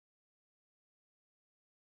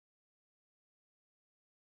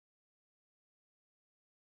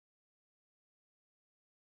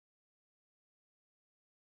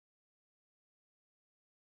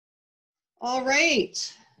All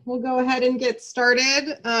right, we'll go ahead and get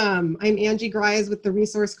started. I'm Angie Gries with the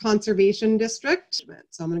Resource Conservation District.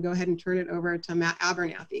 So I'm going to go ahead and turn it over to Matt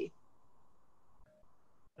Abernathy.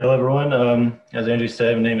 Hello, everyone. As Angie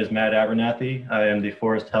said, my name is Matt Abernathy. I am the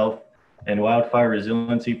Forest Health and Wildfire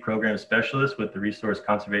Resiliency Program Specialist with the Resource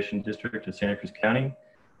Conservation District of Santa Cruz County.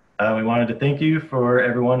 We wanted to thank you for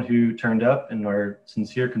everyone who turned up, and our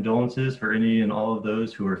sincere condolences for any and all of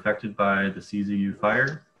those who were affected by the CZU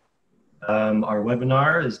fire. Our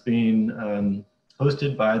webinar is being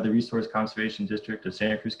hosted by the Resource Conservation District of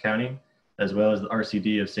Santa Cruz County, as well as the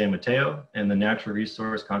RCD of San Mateo and the Natural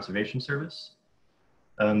Resource Conservation Service.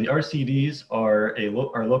 The RCDs are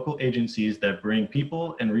local agencies that bring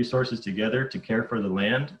people and resources together to care for the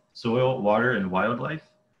land, soil, water, and wildlife.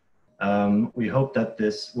 We hope that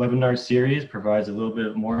this webinar series provides a little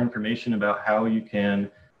bit more information about how you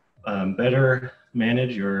can better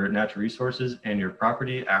manage your natural resources and your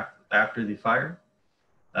property after the fire.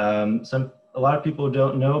 A lot of people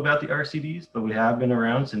don't know about the RCDs, but we have been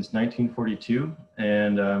around since 1942,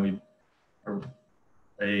 and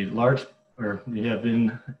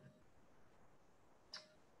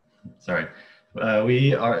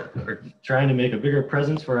we are trying to make a bigger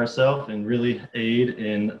presence for ourselves and really aid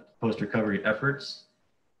in post-recovery efforts.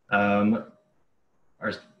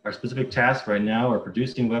 Our specific tasks right now are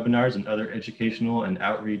producing webinars and other educational and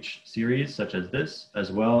outreach series such as this,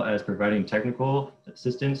 as well as providing technical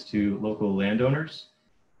assistance to local landowners.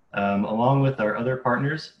 Along with our other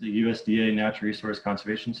partners, the USDA Natural Resource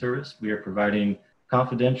Conservation Service, we are providing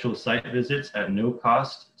confidential site visits at no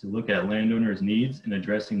cost to look at landowners' needs in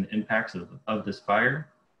addressing the impacts of this fire.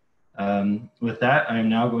 With that, I am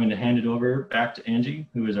now going to hand it over back to Angie,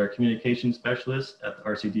 who is our communication specialist at the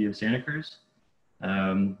RCD of Santa Cruz.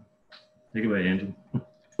 Take it away, Angie.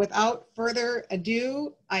 Without further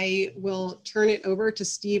ado, I will turn it over to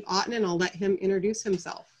Steve Otten, and I'll let him introduce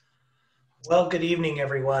himself. Well, good evening,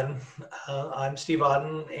 everyone. I'm Steve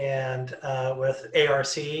Otten and with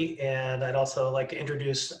ARC, and I'd also like to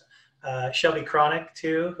introduce Shelby Cronick,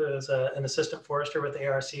 too, who is an assistant forester with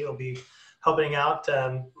ARC. Will be helping out,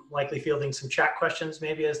 likely fielding some chat questions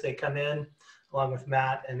maybe as they come in, along with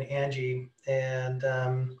Matt and Angie. And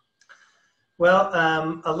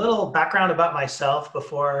a little background about myself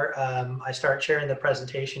before I start sharing the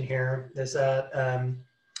presentation here is that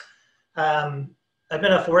I've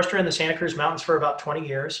been a forester in the Santa Cruz Mountains for about 20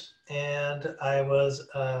 years, and I was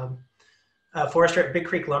a forester at Big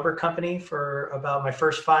Creek Lumber Company for about my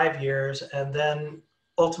first 5 years, and then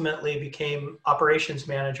ultimately became operations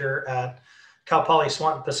manager at Cal Poly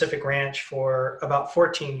Swanton Pacific Ranch for about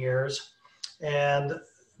 14 years. And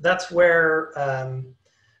that's where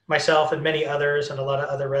myself and many others and a lot of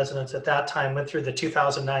other residents at that time went through the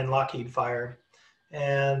 2009 Lockheed fire,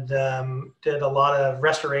 and did a lot of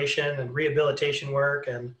restoration and rehabilitation work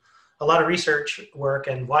and a lot of research work,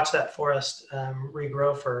 and watched that forest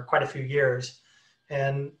regrow for quite a few years.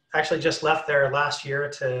 And actually just left there last year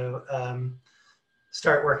to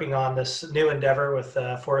start working on this new endeavor with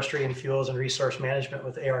forestry and fuels and resource management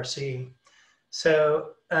with ARC.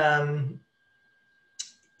 So,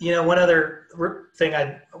 one other thing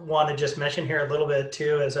I want to just mention here a little bit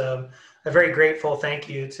too is a very grateful thank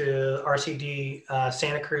you to RCD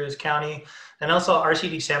Santa Cruz County and also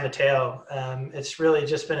RCD San Mateo. It's really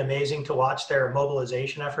just been amazing to watch their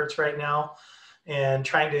mobilization efforts right now and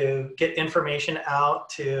trying to get information out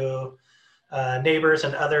to neighbors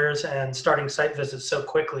and others, and starting site visits so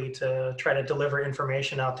quickly to try to deliver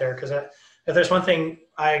information out there. Because if there's one thing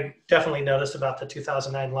I definitely noticed about the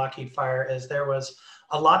 2009 Lockheed fire is there was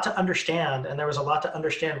a lot to understand, and there was a lot to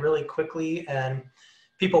understand really quickly, and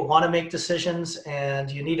people want to make decisions,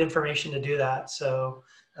 and you need information to do that. So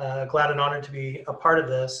glad and honored to be a part of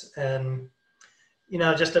this. And,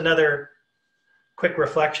 just another quick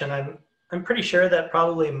reflection. I'm pretty sure that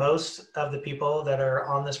probably most of the people that are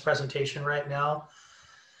on this presentation right now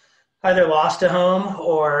either lost a home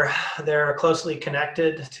or they're closely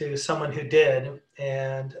connected to someone who did.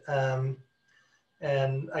 And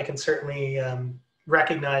I can certainly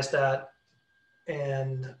recognize that.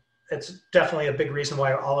 And it's definitely a big reason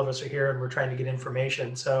why all of us are here and we're trying to get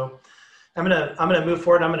information. So I'm gonna move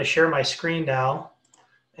forward. I'm gonna share my screen now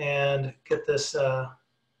and get this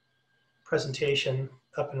presentation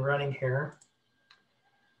up and running here.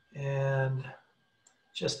 And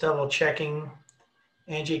just double checking.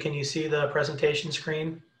 Angie, can you see the presentation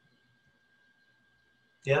screen?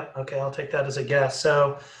 Yep, okay, I'll take that as a guess.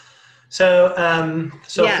 So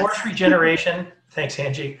yes. Forest regeneration, thanks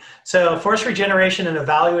Angie. So forest regeneration and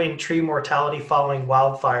evaluating tree mortality following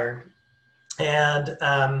wildfire. And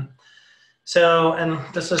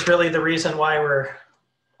this is really the reason why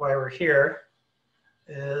why we're here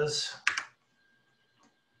is,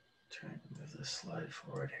 trying to move this slide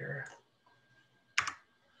forward here.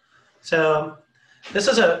 So this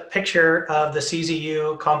is a picture of the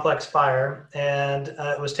CZU complex fire, and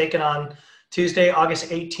it was taken on Tuesday, August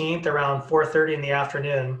 18th around 4:30 in the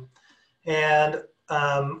afternoon. And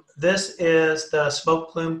this is the smoke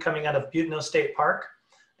plume coming out of Buteno State Park.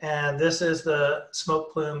 And this is the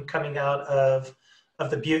smoke plume coming out of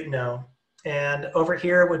the Buteno. And over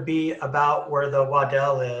here would be about where the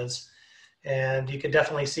Waddell is. And you could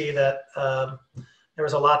definitely see that there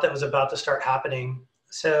was a lot that was about to start happening.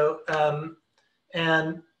 So,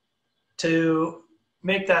 and to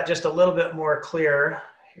make that just a little bit more clear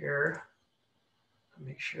here,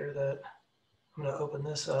 make sure that I'm going to open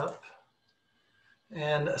this up.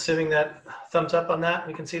 And assuming that thumbs up on that,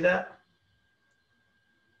 we can see that.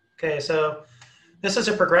 Okay, so this is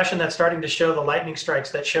a progression that's starting to show the lightning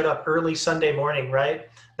strikes that showed up early Sunday morning, right?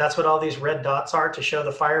 That's what all these red dots are, to show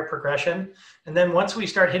the fire progression. And then once we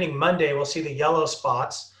start hitting Monday, we'll see the yellow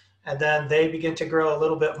spots, and then they begin to grow a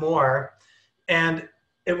little bit more. And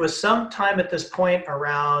it was sometime at this point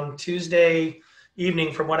around Tuesday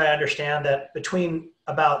evening, from what I understand, that between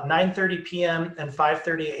about 9:30 p.m. and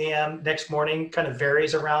 5:30 a.m. next morning, kind of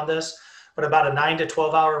varies around this, but about a 9 to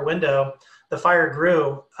 12 hour window, the fire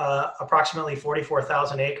grew approximately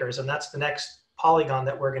 44,000 acres, and that's the next polygon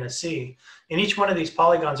that we're going to see. And each one of these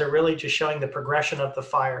polygons are really just showing the progression of the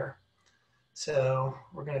fire. So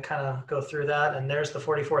we're going to kind of go through that, and there's the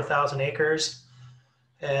 44,000 acres.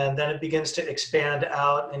 And then it begins to expand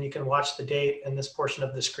out, and you can watch the date in this portion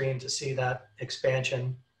of the screen to see that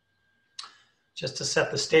expansion, just to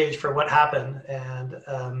set the stage for what happened, and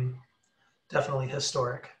definitely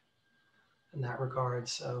historic in that regard.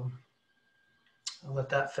 So I'll let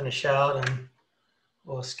that finish out, and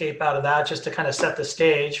we'll escape out of that just to kind of set the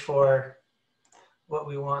stage for what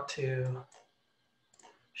we want to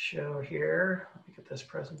show here. Let me get this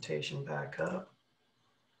presentation back up.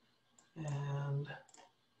 And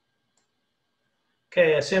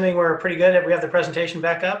okay, assuming we're pretty good, if we have the presentation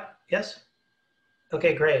back up, yes?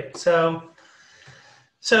 Okay, great. So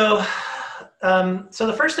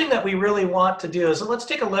the first thing that we really want to do is, let's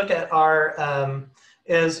take a look at our,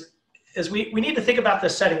 we need to think about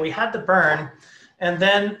this setting. We had the burn, and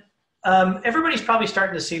then everybody's probably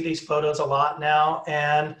starting to see these photos a lot now.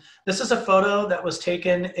 And this is a photo that was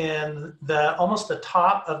taken in almost the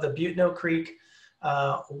top of the Buteno Creek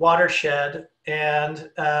watershed, and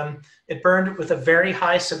it burned with a very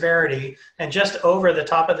high severity, and just over the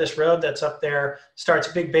top of this road that's up there starts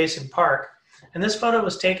Big Basin Park. And this photo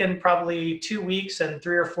was taken probably 2 weeks and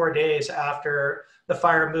 3 or 4 days after the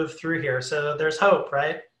fire moved through here. So there's hope,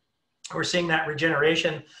 right? We're seeing that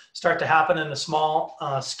regeneration start to happen in a small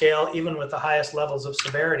scale, even with the highest levels of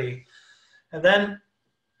severity. And then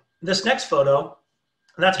this next photo,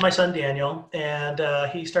 that's my son Daniel, and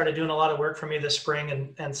he started doing a lot of work for me this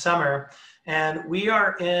spring and summer. And we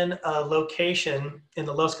are in a location in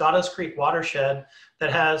the Los Gatos Creek watershed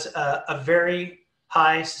that has a very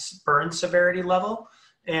high burn severity level.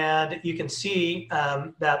 And you can see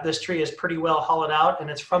that this tree is pretty well hollowed out, and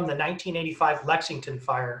it's from the 1985 Lexington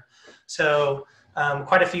fire. So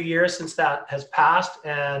quite a few years since that has passed,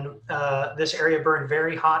 and this area burned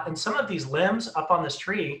very hot. And some of these limbs up on this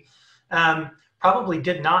tree probably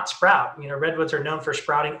did not sprout. You know, redwoods are known for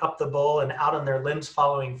sprouting up the bowl and out on their limbs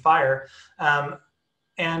following fire.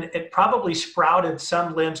 And it probably sprouted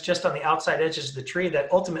some limbs just on the outside edges of the tree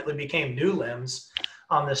that ultimately became new limbs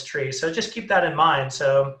on this tree. So just keep that in mind.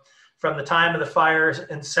 So from the time of the fire's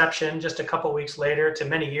inception, just a couple weeks later to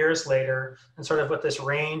many years later, and sort of what this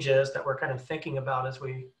range is that we're kind of thinking about as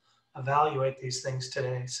we evaluate these things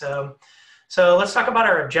today. So let's talk about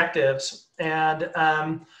our objectives. And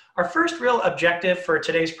our first real objective for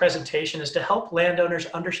today's presentation is to help landowners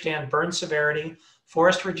understand burn severity,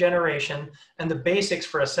 forest regeneration, and the basics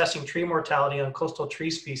for assessing tree mortality on coastal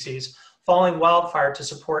tree species following wildfire to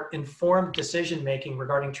support informed decision-making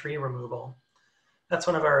regarding tree removal. That's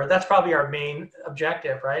probably our main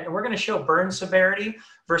objective, right? And we're going to show burn severity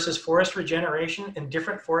versus forest regeneration in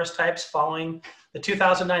different forest types following the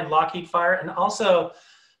 2009 Lockheed fire. And also,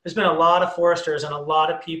 there's been a lot of foresters and a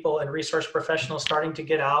lot of people and resource professionals starting to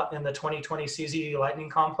get out in the 2020 CZU lightning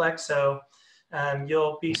complex. So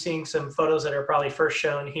you'll be seeing some photos that are probably first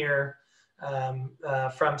shown here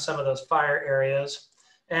from some of those fire areas.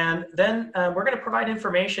 And then we're going to provide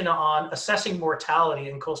information on assessing mortality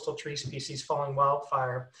in coastal tree species following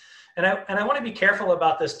wildfire. And I want to be careful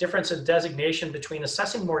about this difference in designation between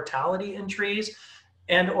assessing mortality in trees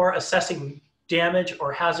and or assessing damage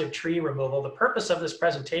or hazard tree removal. The purpose of this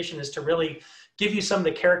presentation is to really give you some of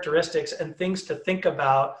the characteristics and things to think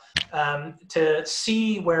about to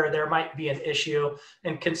see where there might be an issue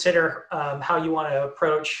and consider how you want to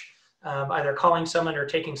approach either calling someone or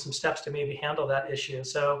taking some steps to maybe handle that issue.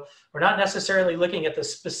 So we're not necessarily looking at the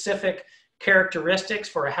specific characteristics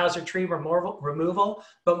for a hazard tree removal,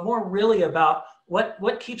 but more really about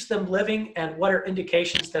what keeps them living and what are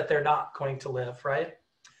indications that they're not going to live, right?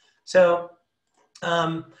 So,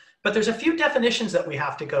 but there's a few definitions that we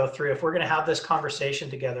have to go through if we're going to have this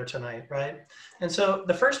conversation together tonight, right? And so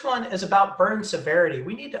the first one is about burn severity.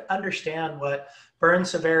 We need to understand what burn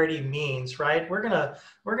severity means, right? Well,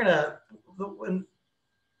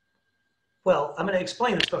 I'm going to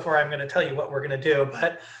explain this before I'm going to tell you what we're going to do,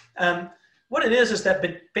 but what it is that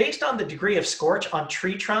based on the degree of scorch on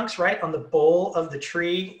tree trunks, right, on the bole of the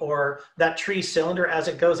tree or that tree cylinder as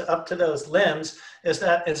it goes up to those limbs, is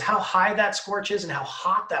how high that scorch is and how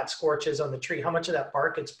hot that scorch is on the tree, how much of that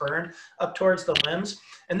bark gets burned up towards the limbs,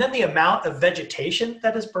 and then the amount of vegetation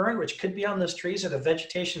that is burned, which could be on those trees or the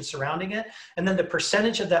vegetation surrounding it, and then the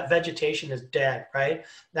percentage of that vegetation is dead, right?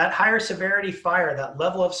 That higher severity fire, that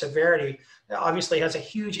level of severity, obviously has a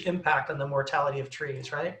huge impact on the mortality of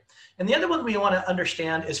trees, right? And the other one we want to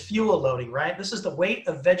understand is fuel loading, right? This is the weight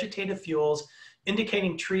of vegetative fuels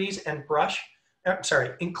indicating trees and brush,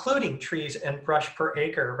 including trees and brush per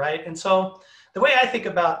acre, right? And so the way I think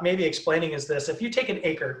about maybe explaining is this: if you take an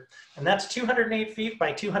acre, and that's 208 feet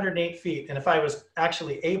by 208 feet, and if I was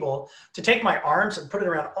actually able to take my arms and put it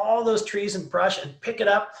around all those trees and brush and pick it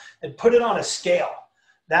up and put it on a scale,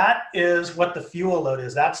 that is what the fuel load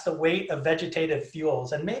is. That's the weight of vegetative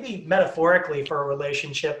fuels. And maybe metaphorically for a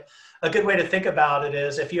relationship, a good way to think about it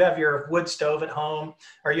is if you have your wood stove at home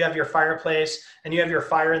or you have your fireplace and you have your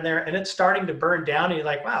fire in there and it's starting to burn down and you're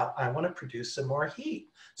like, wow, I want to produce some more heat.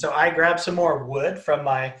 So I grab some more wood from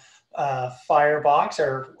my firebox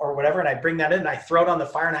or whatever, and I bring that in and I throw it on the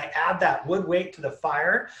fire and I add that wood weight to the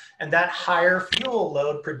fire, and that higher fuel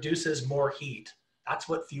load produces more heat. That's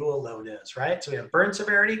what fuel load is, right? So we have burn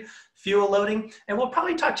severity, fuel loading, and we'll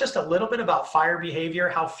probably talk just a little bit about fire behavior,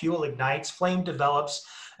 how fuel ignites, flame develops,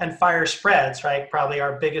 and fire spreads, right? Probably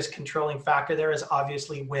our biggest controlling factor there is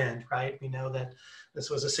obviously wind, right? We know that this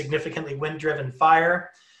was a significantly wind-driven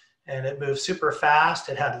fire, and it moved super fast.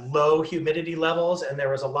 It had low humidity levels, and there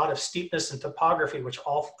was a lot of steepness and topography, which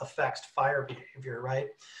all affects fire behavior, right?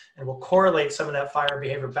 And we'll correlate some of that fire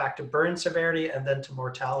behavior back to burn severity and then to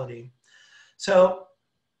mortality. So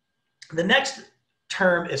the next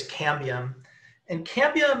term is cambium. And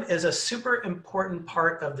cambium is a super important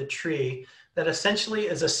part of the tree that essentially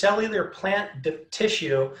is a cellular plant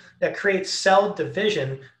tissue that creates cell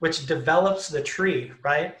division, which develops the tree,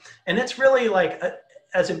 right? And it's really like,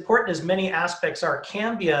 as important as many aspects are,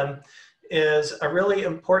 cambium is a really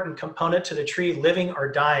important component to the tree living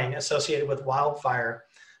or dying associated with wildfire.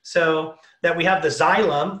 So that we have the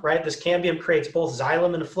xylem, right? This cambium creates both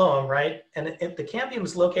xylem and phloem, right? And the cambium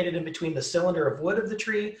is located in between the cylinder of wood of the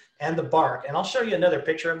tree and the bark. And I'll show you another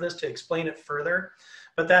picture of this to explain it further.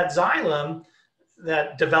 But that xylem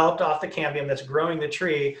that developed off the cambium that's growing the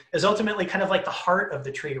tree is ultimately kind of like the heart of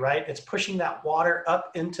the tree, right? It's pushing that water up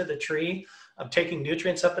into the tree, taking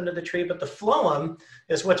nutrients up into the tree. But the phloem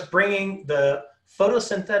is what's bringing the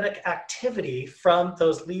photosynthetic activity from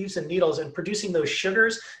those leaves and needles and producing those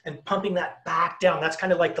sugars and pumping that back down. That's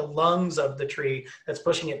kind of like the lungs of the tree that's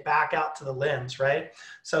pushing it back out to the limbs, right?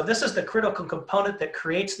 So this is the critical component that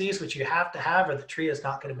creates these, which you have to have or the tree is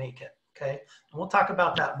not going to make it, okay? And we'll talk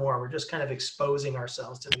about that more. We're just kind of exposing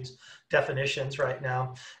ourselves to these definitions right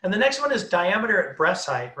now. And the next one is diameter at breast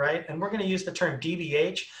height, right? And we're going to use the term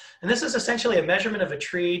DBH. And this is essentially a measurement of a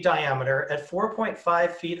tree diameter at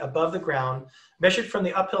 4.5 feet above the ground, measured from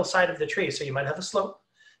the uphill side of the tree. So you might have a slope,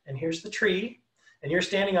 and here's the tree, and you're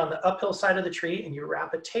standing on the uphill side of the tree, and you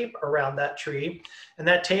wrap a tape around that tree, and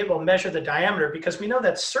that tape will measure the diameter, because we know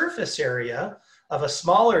that surface area of a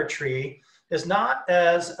smaller tree is not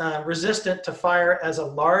as resistant to fire as a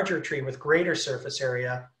larger tree with greater surface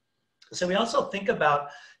area. So we also think about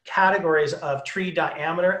categories of tree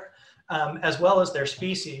diameter, as well as their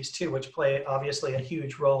species too, which play obviously a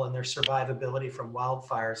huge role in their survivability from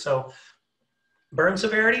wildfire. So burn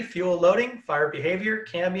severity, fuel loading, fire behavior,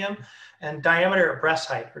 cambium, and diameter at breast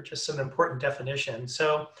height are just some important definitions.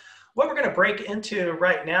 So what we're going to break into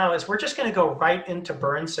right now is we're just going to go right into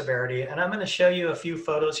burn severity. And I'm going to show you a few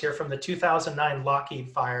photos here from the 2009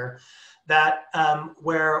 Lockheed fire that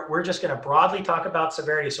where we're just going to broadly talk about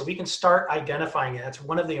severity so we can start identifying it. That's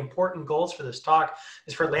one of the important goals for this talk,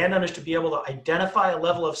 is for landowners to be able to identify a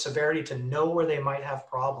level of severity to know where they might have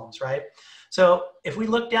problems, right? So if we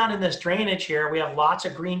look down in this drainage here, we have lots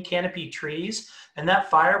of green canopy trees, and that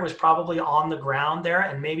fire was probably on the ground there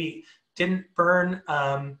and maybe didn't burn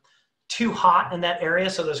too hot in that area,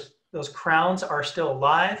 so those crowns are still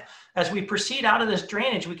alive. As we proceed out of this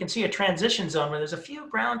drainage, we can see a transition zone where there's a few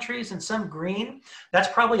brown trees and some green. That's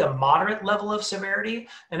probably a moderate level of severity.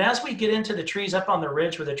 And as we get into the trees up on the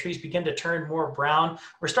ridge where the trees begin to turn more brown,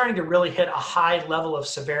 we're starting to really hit a high level of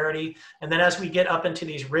severity. And then as we get up into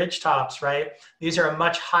these ridge tops, right, these are a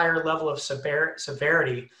much higher level of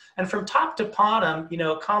severity. And from top to bottom, you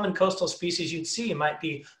know, common coastal species you'd see might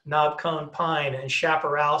be knobcone pine and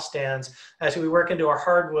chaparral stands. As we work into our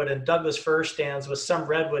hardwood and Douglas fir stands with some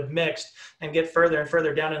redwood mixed and get further and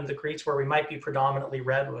further down into the creeks where we might be predominantly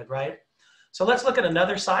redwood, right? So let's look at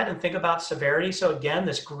another side and think about severity. So again,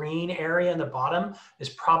 this green area in the bottom is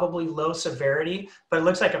probably low severity, but it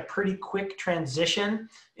looks like a pretty quick transition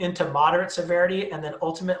into moderate severity and then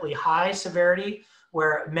ultimately high severity,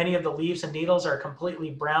 where many of the leaves and needles are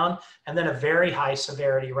completely brown, and then a very high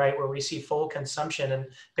severity, right, where we see full consumption and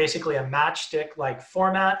basically a matchstick-like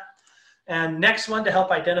format. And next one to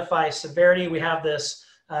help identify severity, we have this,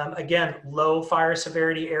 again, low fire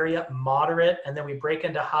severity area, moderate, and then we break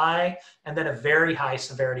into high, and then a very high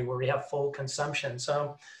severity where we have full consumption.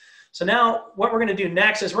 So now what we're going to do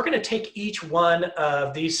next is we're going to take each one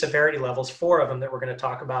of these severity levels, 4 of them that we're going to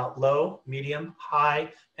talk about, low, medium,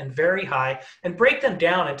 high, and very high, and break them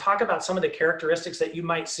down and talk about some of the characteristics that you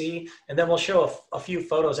might see. And then we'll show a few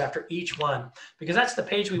photos after each one, because that's the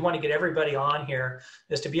page we want to get everybody on here,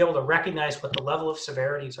 is to be able to recognize what the level of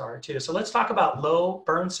severities are too. So let's talk about low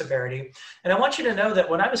burn severity. And I want you to know that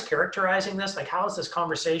when I was characterizing this, like how is this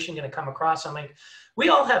conversation going to come across? I'm like, we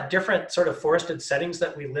all have different sort of forested settings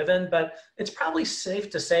that we live in, but it's probably safe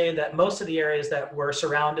to say that most of the areas that we're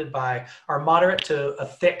surrounded by are moderate to a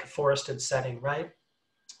thick forested setting, right?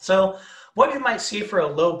 So what you might see for a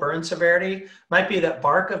low burn severity might be that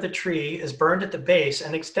bark of the tree is burned at the base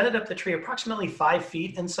and extended up the tree approximately 5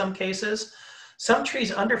 feet in some cases. Some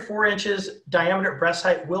trees under 4 inches diameter breast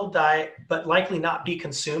height will die, but likely not be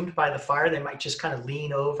consumed by the fire. They might just kind of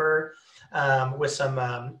lean over with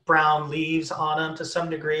some brown leaves on them to some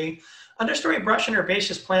degree. Understory brush and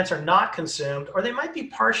herbaceous plants are not consumed, or they might be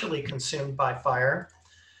partially consumed by fire.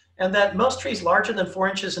 And that most trees larger than 4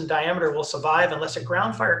 inches in diameter will survive unless a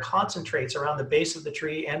ground fire concentrates around the base of the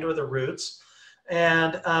tree and or the roots.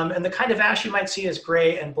 And the kind of ash you might see is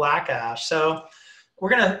gray and black ash. So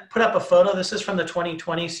we're going to put up a photo. This is from the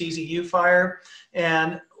 2020 CZU fire.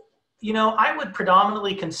 And, you know, I would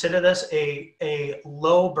predominantly consider this a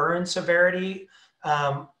low burn severity.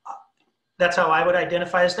 That's how I would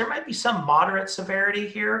identify this. There might be some moderate severity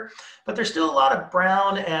here, but there's still a lot of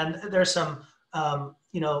brown, and there's some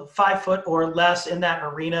you know, 5 foot or less in that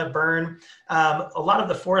arena burn. A lot of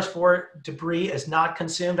the forest floor debris is not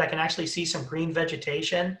consumed. I can actually see some green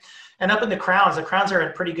vegetation. And up in the crowns are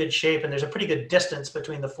in pretty good shape, and there's a pretty good distance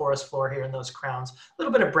between the forest floor here and those crowns. A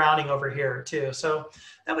little bit of browning over here too. So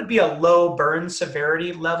that would be a low burn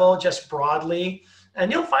severity level, just broadly. And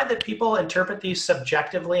you'll find that people interpret these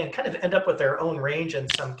subjectively and kind of end up with their own range in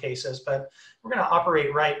some cases, but we're going to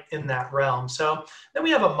operate right in that realm. So then we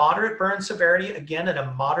have a moderate burn severity, again, in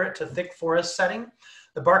a moderate to thick forest setting.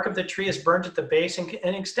 The bark of the tree is burnt at the base and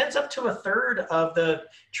extends up to 1/3 of the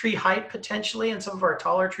tree height potentially, and some of our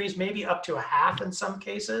taller trees, maybe up to 1/2 in some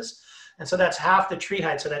cases. And so that's half the tree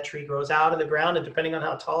height. So that tree grows out of the ground, and depending on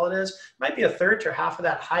how tall it is, it might be 1/3 to 1/2 of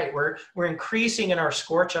that height. We're increasing in our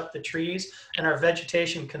scorch up the trees and our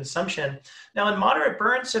vegetation consumption. Now in moderate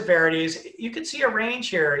burn severities, you can see a range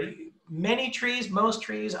here. Many trees, most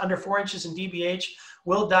trees under 4 inches in DBH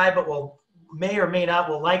will die, but may or may not,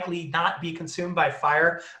 will likely not be consumed by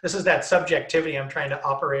fire. This is that subjectivity I'm trying to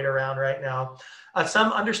operate around right now.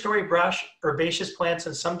 Some understory brush, herbaceous plants,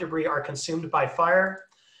 and some debris are consumed by fire.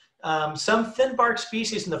 Some thin bark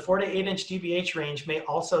species in the 4 to 8 inch DBH range may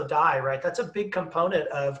also die, right? That's a big component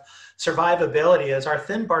of survivability, is our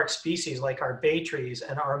thin bark species like our bay trees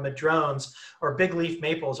and our madrones or big leaf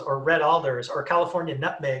maples or red alders or California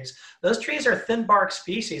nutmegs. Those trees are thin bark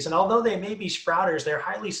species, and although they may be sprouters, they're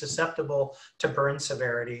highly susceptible to burn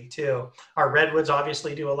severity too. Our redwoods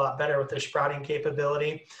obviously do a lot better with their sprouting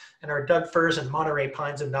capability. And our Doug firs and Monterey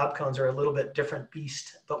pines and knobcones are a little bit different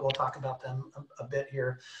beast, but we'll talk about them a bit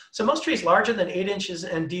here. So most trees larger than 8 inches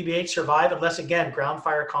in DBH survive unless, again, ground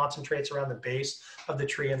fire concentrates around the base of the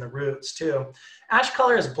tree and the roots too. Ash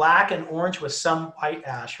color is black and orange with some white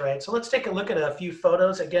ash, right? So let's take a look at a few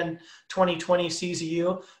photos. Again, 2020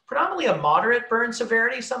 CZU, predominantly a moderate burn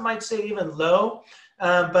severity, some might say even low,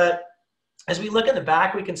 but as we look in the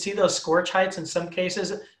back, we can see those scorch heights in some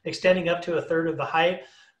cases extending up to 1/3 of the height.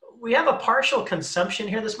 We have a partial consumption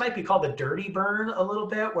here. This might be called a dirty burn a little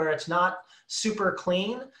bit, where it's not super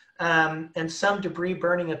clean, and some debris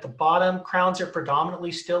burning at the bottom. Crowns are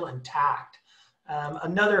predominantly still intact.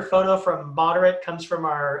 Another photo from moderate comes from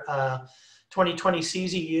our 2020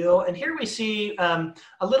 CZU. And here we see a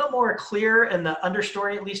little more clear in the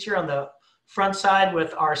understory, at least here on the front side,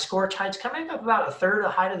 with our scorch heights coming up about 1/3 the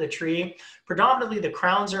height of the tree. Predominantly the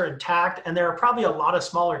crowns are intact, and there are probably a lot of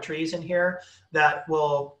smaller trees in here that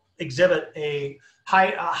will exhibit a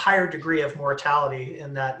higher degree of mortality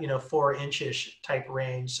in that 4 inch-ish type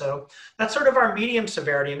range. So that's sort of our medium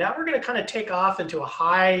severity. Now we're going to kind of take off into a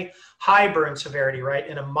high burn severity, right,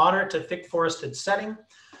 in a moderate to thick forested setting.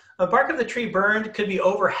 The bark of the tree burned could be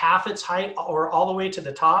over half its height or all the way to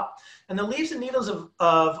the top. And the leaves and needles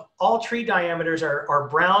of all tree diameters are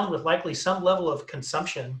brown with likely some level of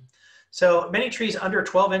consumption. So many trees under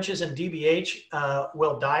 12 inches in DBH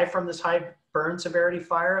will die from this high burn severity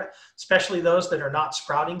fire, especially those that are not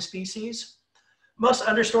sprouting species. Most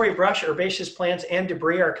understory brush, herbaceous plants, and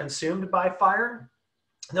debris are consumed by fire.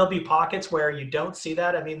 There'll be pockets where you don't see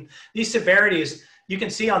that. I mean, these severities, you can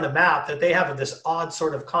see on the map that they have this odd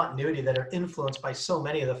sort of continuity that are influenced by so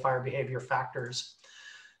many of the fire behavior factors.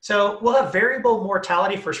 So we'll have variable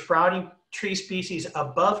mortality for sprouting tree species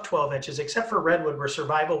above 12 inches, except for redwood, where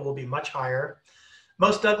survival will be much higher.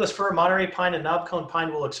 Most Douglas fir, Monterey pine, and knobcone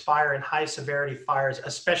pine will expire in high severity fires,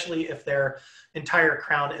 especially if their entire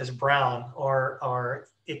crown is brown, or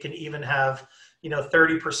it can even have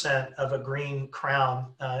 30% of a green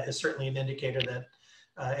crown is certainly an indicator that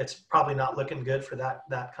it's probably not looking good for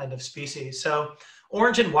that kind of species. So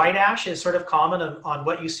orange and white ash is sort of common on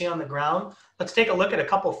what you see on the ground. Let's take a look at a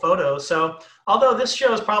couple photos. So although this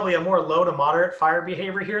shows probably a more low to moderate fire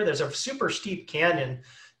behavior here, there's a super steep canyon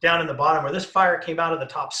down in the bottom where this fire came out of the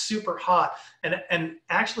top super hot. And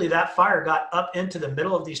actually that fire got up into the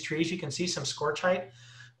middle of these trees. You can see some scorch height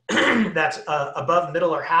that's above middle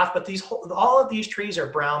or half, but all of these trees are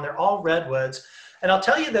brown. They're all redwoods. And I'll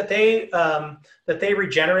tell you that they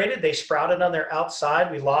regenerated, they sprouted on their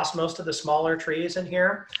outside. We lost most of the smaller trees in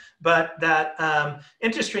here, but that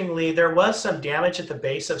interestingly, there was some damage at the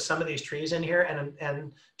base of some of these trees in here,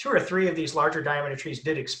 and 2 or 3 of these larger diameter trees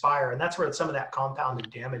did expire, and that's where some of that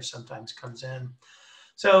compounded damage sometimes comes in.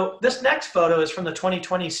 So this next photo is from the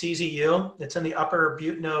 2020 CZU. It's in the upper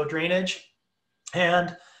Buteno drainage,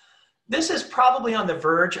 and this is probably on the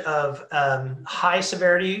verge of high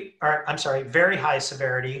severity, or I'm sorry, very high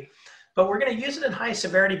severity, but we're going to use it in high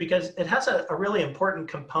severity because it has a really important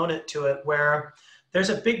component to it, where there's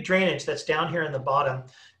a big drainage that's down here in the bottom,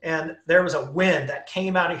 and there was a wind that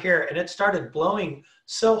came out of here, and it started blowing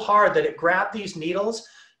so hard that it grabbed these needles,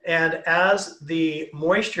 and as the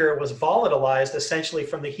moisture was volatilized essentially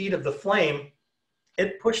from the heat of the flame,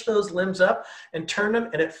 it pushed those limbs up and turned them,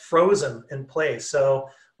 and it froze them in place. So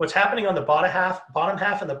what's happening on the bottom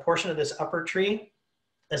half and the portion of this upper tree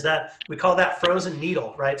is that we call that frozen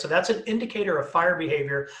needle, right? So that's an indicator of fire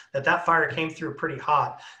behavior, that fire came through pretty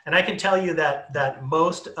hot. And I can tell you that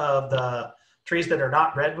most of the trees that are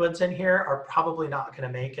not redwoods in here are probably not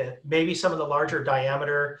going to make it. Maybe some of the larger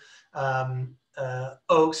diameter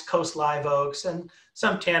oaks, coast live oaks, and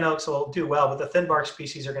some tan oaks will do well, but the thin bark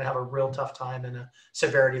species are going to have a real tough time in a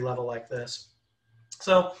severity level like this.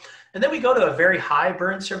 So, and then we go to a very high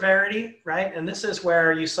burn severity, right? And this is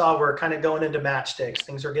where you saw we're kind of going into matchsticks.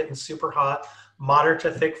 Things are getting super hot, moderate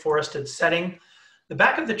to thick forested setting. The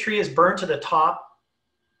back of the tree is burned to the top.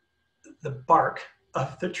 The bark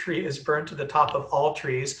of the tree is burned to the top of all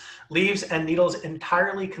trees. Leaves and needles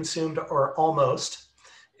entirely consumed or almost.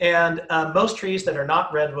 And most trees that are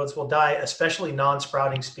not redwoods will die, especially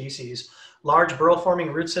non-sprouting species. Large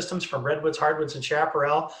burrow-forming root systems from redwoods, hardwoods, and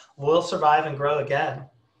chaparral will survive and grow again.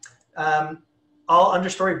 All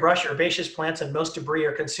understory brush, herbaceous plants, and most debris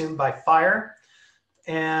are consumed by fire.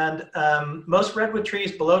 And most redwood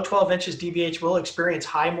trees below 12 inches DBH will experience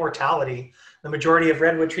high mortality. The majority of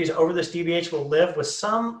redwood trees over this DBH will live with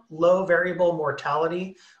some low variable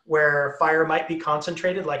mortality where fire might be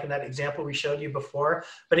concentrated, like in that example we showed you before.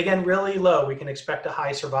 But again, really low, we can expect a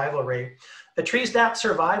high survival rate. The trees that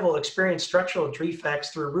survive will experience structural defects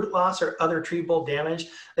through root loss or other tree bolt damage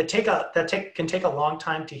that can take a long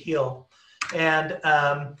time to heal. And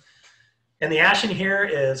the ash in here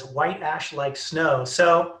is white ash like snow.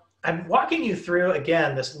 So I'm walking you through,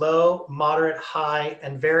 again, this low, moderate, high,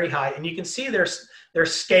 and very high. And you can see they're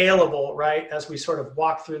scalable, right? As we sort of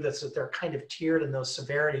walk through this, that they're kind of tiered in those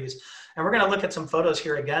severities. And we're going to look at some photos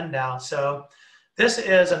here again now. So this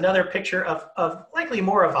is another picture of likely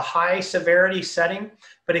more of a high severity setting.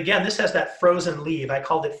 But again, this has that frozen leaf. I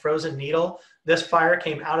called it frozen needle. This fire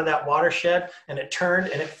came out of that watershed and it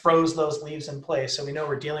turned and it froze those leaves in place. So we know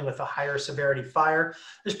we're dealing with a higher severity fire.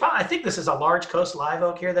 There's probably, I think this is a large coast live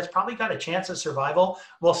oak here that's probably got a chance of survival.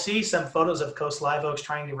 We'll see some photos of coast live oaks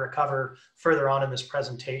trying to recover further on in this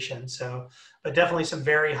presentation. So, but definitely some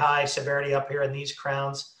very high severity up here in these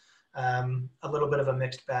crowns. A little bit of a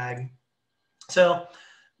mixed bag. So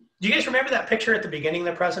do you guys remember that picture at the beginning of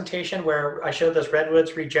the presentation where I showed those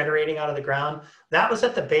redwoods regenerating out of the ground? That was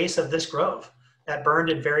at the base of this grove that burned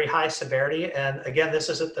in very high severity. And again, this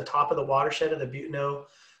is at the top of the watershed of the Butano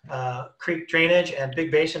Creek drainage, and Big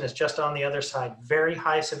Basin is just on the other side. Very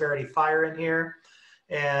high severity fire in here.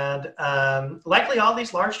 And likely all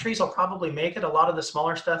these large trees will probably make it. A lot of the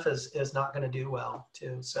smaller stuff is not going to do well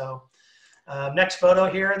too. So next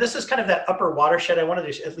photo here. This is kind of that upper watershed. I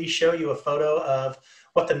wanted to at least show you a photo of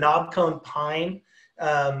what the knobcone pine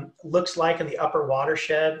looks like in the upper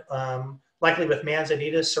watershed, likely with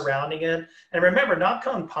manzanitas surrounding it. And remember,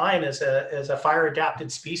 knobcone pine is a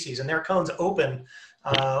fire-adapted species, and their cones open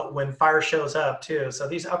when fire shows up too. So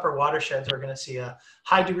these upper watersheds are going to see a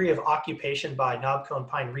high degree of occupation by knobcone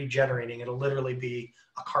pine regenerating. It'll literally be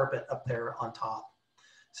a carpet up there on top.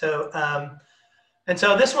 So, and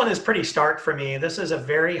so this one is pretty stark for me. This is a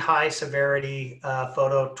very high severity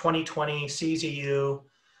photo, 2020 CZU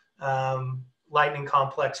lightning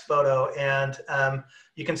complex photo. And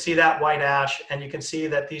you can see that white ash, and you can see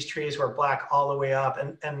that these trees were black all the way up.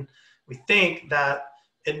 And we think that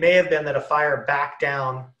it may have been that a fire backed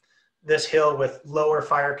down this hill with lower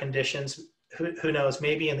fire conditions. Who knows,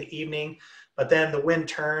 maybe in the evening, but then the wind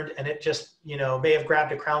turned and it just, you know, may have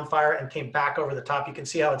grabbed a crown fire and came back over the top. You can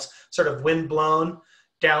see how it's sort of wind blown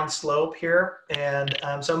down slope here. And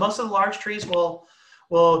so most of the large trees will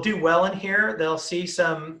do well in here. They'll see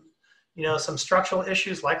some, you know, some structural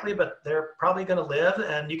issues likely, but they're probably going to live.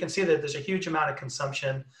 And you can see that there's a huge amount of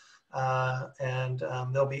consumption and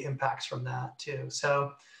there'll be impacts from that too.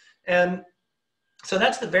 So, and so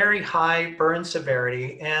that's the very high burn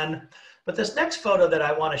severity. But this next photo that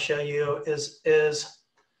I want to show you is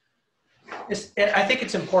I think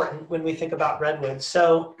it's important when we think about redwoods.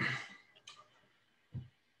 So,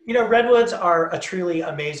 you know, redwoods are a truly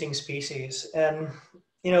amazing species. And,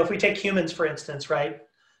 you know, if we take humans, for instance, right?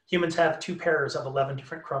 Humans have 2 pairs of 11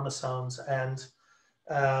 different chromosomes. And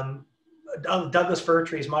Douglas fir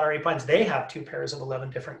trees, Monterey pines, they have 2 pairs of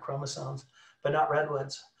 11 different chromosomes, but not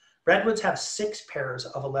redwoods. Redwoods have 6 pairs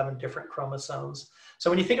of 11 different chromosomes.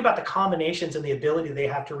 So when you think about the combinations and the ability they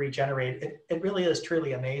have to regenerate, it really is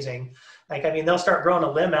truly amazing. Like, I mean, they'll start growing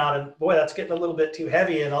a limb out and boy, that's getting a little bit too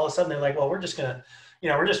heavy. And all of a sudden they're like, well, we're just gonna, you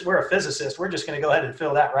know, we're a physicist. We're just gonna go ahead and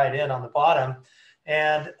fill that right in on the bottom.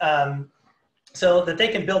 And so that they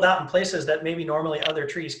can build out in places that maybe normally other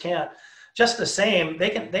trees can't. Just the same, they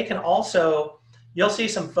can also, you'll see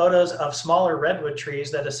some photos of smaller redwood trees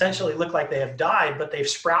that essentially look like they have died, but they've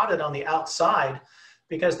sprouted on the outside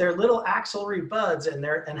because they're little axillary buds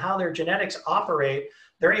and how their genetics operate.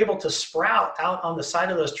 They're able to sprout out on the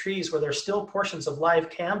side of those trees where there's still portions of live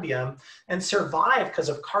cambium and survive because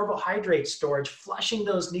of carbohydrate storage, flushing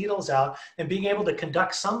those needles out and being able to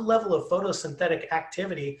conduct some level of photosynthetic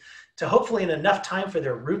activity to hopefully in enough time for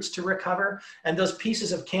their roots to recover and those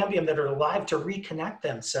pieces of cambium that are alive to reconnect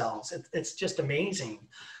themselves. It's just amazing.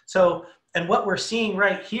 So, and what we're seeing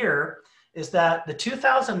right here is that the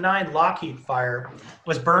 2009 Lockheed fire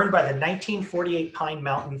was burned by the 1948 Pine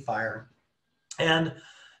Mountain fire. And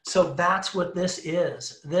so that's what this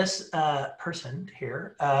is. This person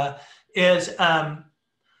here is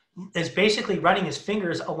basically running his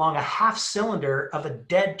fingers along a half cylinder of a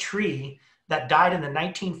dead tree that died in the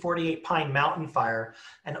 1948 Pine Mountain fire.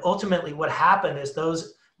 And ultimately what happened is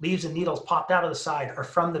those leaves and needles popped out of the side or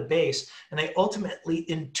from the base, and they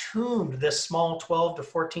ultimately entombed this small 12 to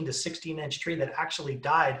 14 to 16 inch tree that actually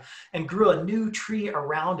died and grew a new tree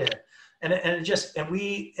around it. And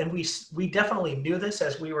we definitely knew this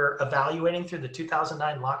as we were evaluating through the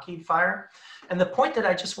 2009 Lockheed fire. And the point that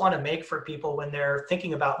I just want to make for people when they're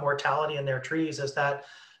thinking about mortality in their trees is that,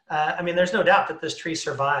 I mean, there's no doubt that this tree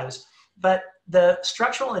survives, but the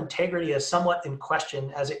structural integrity is somewhat in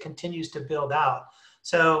question as it continues to build out.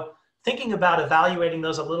 So thinking about evaluating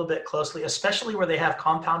those a little bit closely, especially where they have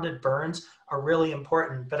compounded burns, are really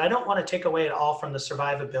important. But I don't want to take away at all from the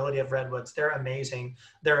survivability of redwoods. They're amazing.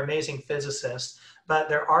 They're amazing physicists. But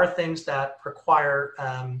there are things that require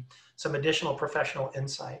some additional professional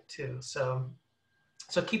insight too. So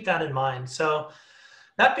keep that in mind. So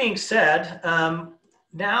that being said,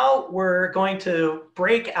 now we're going to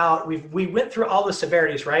break out. We went through all the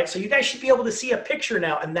severities, right? So you guys should be able to see a picture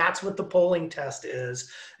now, and that's what the polling test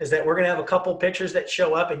is that we're gonna have a couple pictures that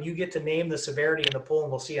show up and you get to name the severity in the poll,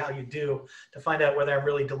 and we'll see how you do to find out whether I'm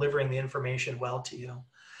really delivering the information well to you.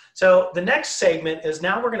 So the next segment is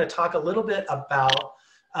now we're gonna talk a little bit about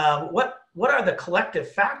what are the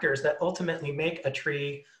collective factors that ultimately make a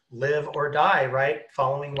tree live or die, right,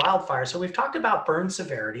 following wildfire. So we've talked about burn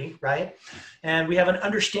severity, right? And we have an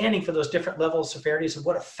understanding for those different levels of severities and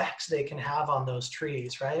what effects they can have on those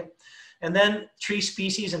trees, right? And then tree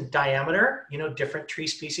species and diameter, you know, different tree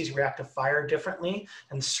species react to fire differently,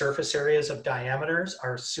 and surface areas of diameters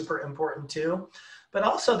are super important too. But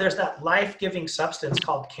also there's that life-giving substance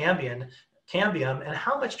called cambium, and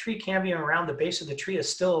how much tree cambium around the base of the tree is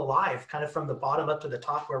still alive, kind of from the bottom up to the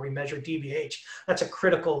top where we measure DBH. That's a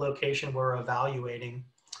critical location we're evaluating.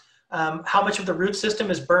 How much of the root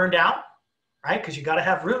system is burned out, right? Because you got to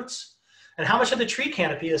have roots. And how much of the tree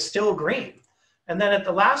canopy is still green. And then at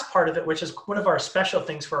the last part of it, which is one of our special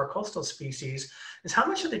things for our coastal species, is how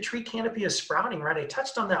much of the tree canopy is sprouting, right? I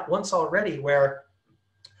touched on that once already, where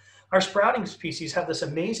our sprouting species have this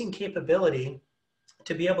amazing capability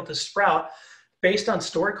to be able to sprout based on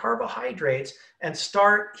stored carbohydrates and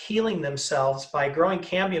start healing themselves by growing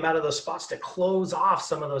cambium out of those spots to close off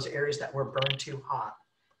some of those areas that were burned too hot.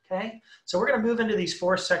 Okay, so we're going to move into these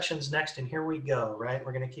 4 sections next, and here we go, right?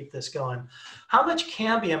 We're going to keep this going. How much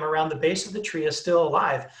cambium around the base of the tree is still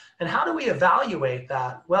alive, and how do we evaluate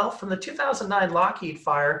that? Well, from the 2009 Lockheed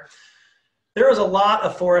fire, there was a lot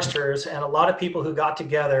of foresters and a lot of people who got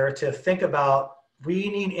together to think about, we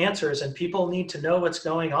need answers and people need to know what's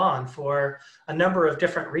going on for a number of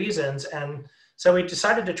different reasons. And so we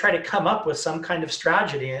decided to try to come up with some kind of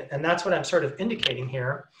strategy. And that's what I'm sort of indicating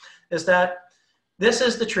here, is that this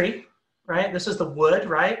is the tree, right? This is the wood,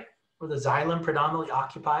 right? Where the xylem predominantly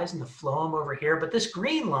occupies, and the phloem over here. But this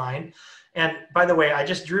green line, and by the way, I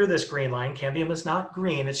just drew this green line. Cambium is not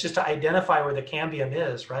green. It's just to identify where the cambium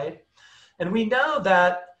is, right? And we know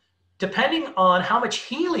that depending on how much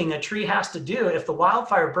healing a tree has to do, if the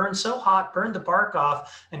wildfire burned so hot, burned the bark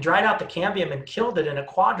off, and dried out the cambium and killed it in a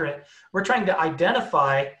quadrant, we're trying to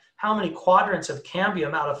identify how many quadrants of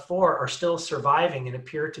cambium out of 4 are still surviving and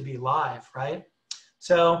appear to be live, right?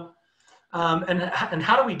 So, and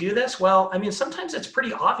how do we do this? Well, I mean, sometimes it's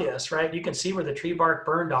pretty obvious, right? You can see where the tree bark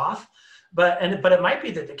burned off, but it might be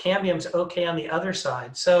that the cambium's okay on the other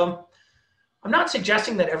side. So I'm not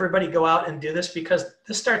suggesting that everybody go out and do this, because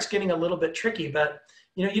this starts getting a little bit tricky, but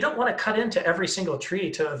you know, you don't want to cut into every single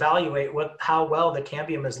tree to evaluate how well the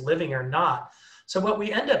cambium is living or not. So what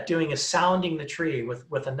we end up doing is sounding the tree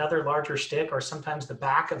with another larger stick, or sometimes the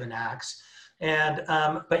back of an axe. And,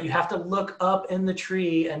 but you have to look up in the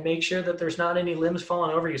tree and make sure that there's not any limbs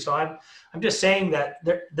falling over you. So I'm just saying that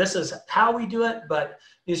this is how we do it, but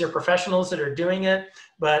these are professionals that are doing it.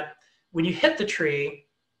 But when you hit the tree,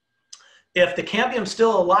 if the cambium's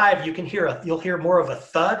still alive, you'll hear more of a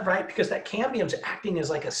thud, right? Because that cambium's acting as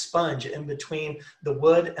like a sponge in between the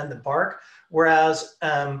wood and the bark. Whereas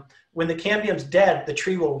when the cambium's dead, the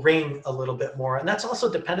tree will ring a little bit more. And that's also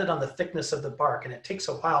dependent on the thickness of the bark. And it takes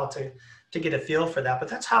a while to get a feel for that. But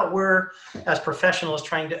that's how we're, as professionals,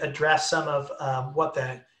 trying to address some of what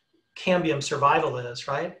the cambium survival is,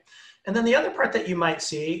 right? And then the other part that you might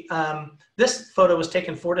see, this photo was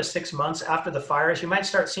taken 4 to 6 months after the fires. You might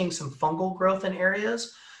start seeing some fungal growth in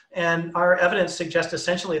areas. And our evidence suggests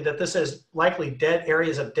essentially that this is likely dead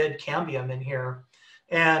areas of dead cambium in here.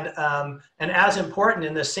 And as important,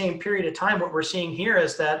 in the same period of time, what we're seeing here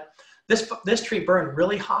is that this tree burned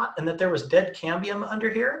really hot, and that there was dead cambium under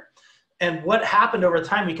here. And what happened over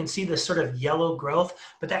time, we can see this sort of yellow growth,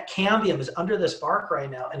 but that cambium is under this bark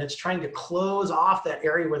right now, and it's trying to close off that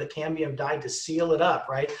area where the cambium died to seal it up,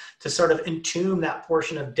 right? To sort of entomb that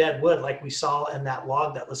portion of dead wood like we saw in that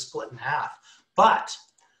log that was split in half. But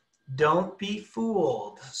don't be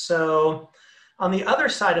fooled. So on the other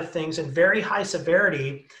side of things, in very high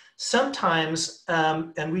severity, sometimes,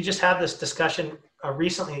 and we just had this discussion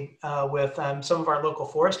recently with some of our local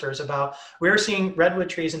foresters about, we were seeing redwood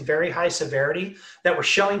trees in very high severity that were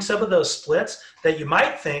showing some of those splits that you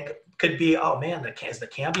might think could be, oh man, is the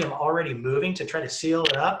cambium already moving to try to seal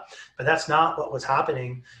it up? But that's not what was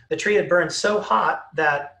happening. The tree had burned so hot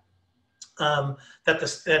that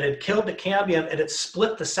that had killed the cambium, and it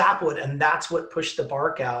split the sapwood, and that's what pushed the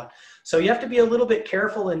bark out. So you have to be a little bit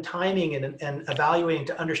careful in timing and evaluating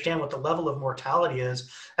to understand what the level of mortality is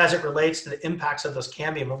as it relates to the impacts of those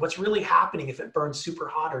cambium and what's really happening, if it burns super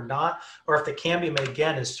hot or not, or if the cambium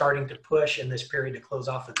again is starting to push in this period to close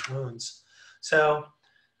off its wounds. So,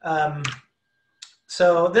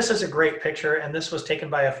 so this is a great picture, and this was taken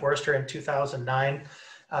by a forester in 2009.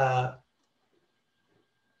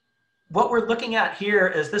 What we're looking at here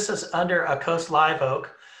is this is under a coast live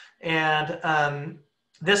oak, and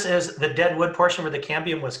this is the dead wood portion where the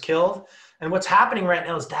cambium was killed. And what's happening right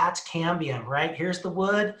now is that's cambium, right? Here's the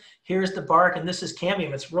wood, here's the bark, and this is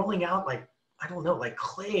cambium. It's rolling out like, I don't know, like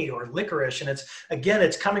clay or licorice. And it's, again,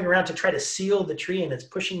 it's coming around to try to seal the tree, and it's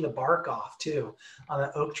pushing the bark off too on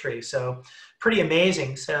the oak tree. So pretty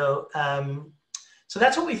amazing. So, so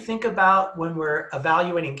that's what we think about when we're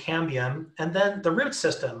evaluating cambium. And then the root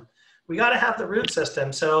system. We got to have the root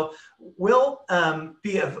system. So we'll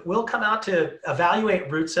come out to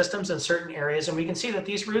evaluate root systems in certain areas, and we can see that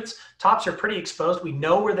these roots tops are pretty exposed. We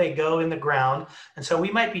know where they go in the ground, and so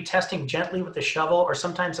we might be testing gently with a shovel or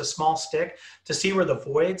sometimes a small stick to see where the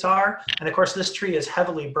voids are. And of course, this tree is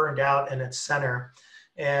heavily burned out in its center.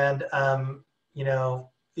 And you know,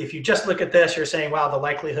 if you just look at this, you're saying, wow, the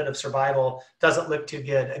likelihood of survival doesn't look too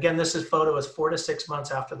good. Again, this photo is 4 to 6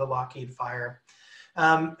 months after the Lockheed fire.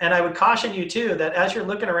 And I would caution you too, that as you're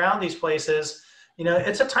looking around these places, you know,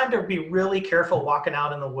 it's a time to be really careful walking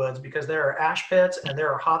out in the woods, because there are ash pits and there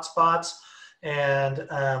are hot spots. And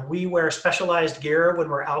we wear specialized gear when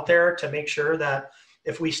we're out there to make sure that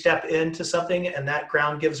if we step into something and that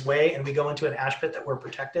ground gives way and we go into an ash pit, that we're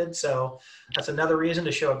protected. So that's another reason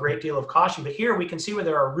to show a great deal of caution. But here we can see where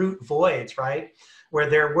there are root voids, right? Where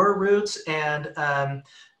there were roots, and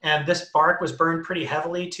this bark was burned pretty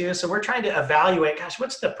heavily too. So we're trying to evaluate, gosh,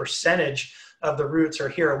 what's the percentage of the roots are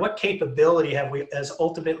here? What capability has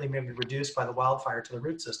ultimately maybe reduced by the wildfire to the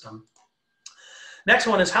root system? Next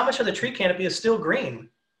one is how much of the tree canopy is still green?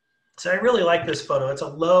 So I really like this photo. It's a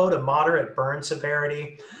low to moderate burn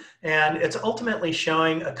severity, and it's ultimately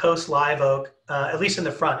showing a coast live oak, at least in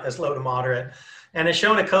the front, as low to moderate. And it's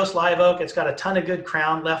showing a coast live oak. It's got a ton of good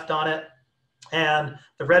crown left on it. And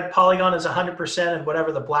the red polygon is 100%, and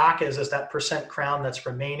whatever the black is that percent crown that's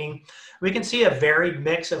remaining. We can see a varied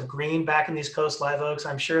mix of green back in these coast live oaks.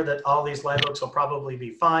 I'm sure that all these live oaks will probably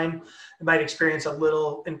be fine. It might experience a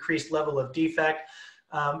little increased level of defect.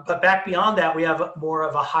 But back beyond that, we have more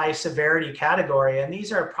of a high severity category. And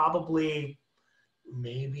these are probably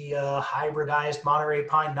maybe a hybridized Monterey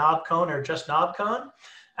pine knob cone or just knob cone.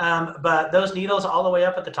 But those needles all the way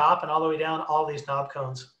up at the top and all the way down, all these knob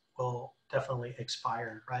cones will definitely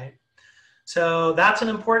expire, right? So that's an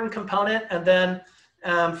important component. And then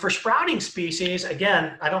for sprouting species,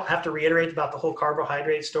 again, I don't have to reiterate about the whole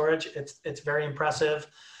carbohydrate storage. It's very impressive.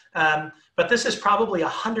 But this is probably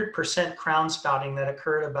 100% crown sprouting that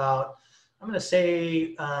occurred about, I'm going to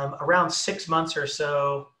say around 6 months or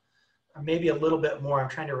so, or maybe a little bit more. I'm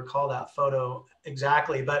trying to recall that photo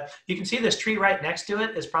exactly, but you can see this tree right next to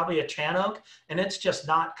it is probably a chan oak, and it's just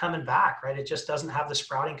not coming back, right? It just doesn't have the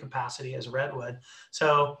sprouting capacity as redwood.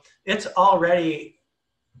 So it's already,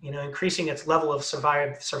 you know, increasing its level of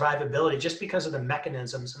survivability just because of the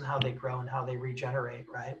mechanisms and how they grow and how they regenerate,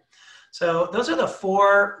 right? So those are the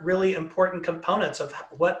 4 really important components of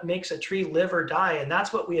what makes a tree live or die. And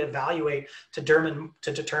that's what we evaluate to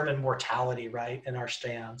determine mortality, right, in our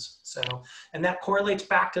stands. So, and that correlates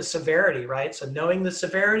back to severity, right? So knowing the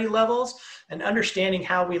severity levels and understanding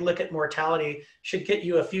how we look at mortality should get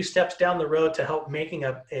you a few steps down the road to help making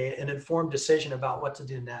an informed decision about what to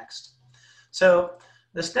do next. So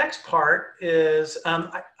this next part is,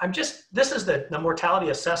 this is the mortality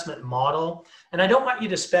assessment model. And I don't want you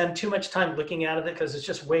to spend too much time looking at it because it's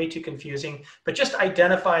just way too confusing, but just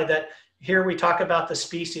identify that here we talk about the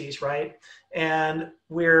species, right? And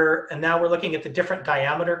now we're looking at the different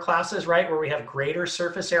diameter classes, right? Where we have greater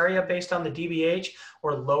surface area based on the DBH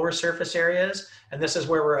or lower surface areas. And this is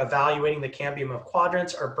where we're evaluating the cambium of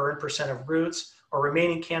quadrants or burn percent of roots or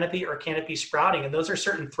remaining canopy or canopy sprouting. And those are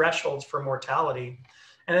certain thresholds for mortality.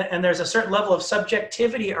 And there's a certain level of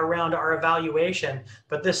subjectivity around our evaluation,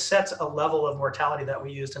 but this sets a level of mortality that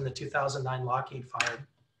we used in the 2009 Lockheed fire.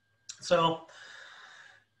 So,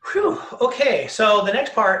 okay, so the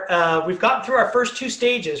next part, we've gotten through our first 2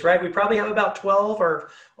 stages, right? We probably have about 12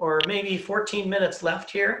 or maybe 14 minutes left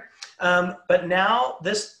here. But now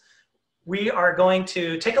we are going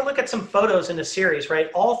to take a look at some photos in a series, right?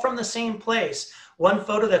 All from the same place. One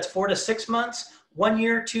photo that's 4 to 6 months, 1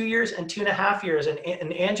 year, 2 years, and 2.5 years. And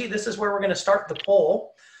Angie, this is where we're going to start the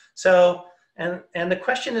poll. So And the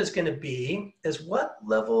question is going to be, is what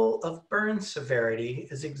level of burn severity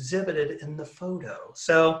is exhibited in the photo?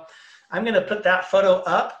 So I'm going to put that photo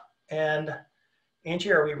up, and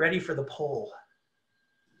Angie, are we ready for the poll?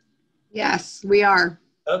 Yes, we are.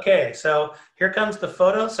 Okay, so here comes the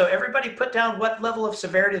photo. So everybody put down what level of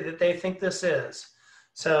severity that they think this is.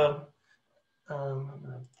 So, all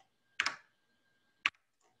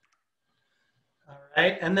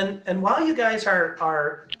right, and while you guys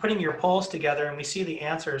are putting your polls together and we see the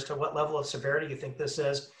answers to what level of severity you think this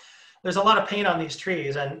is, there's a lot of paint on these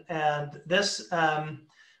trees, and this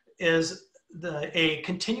is a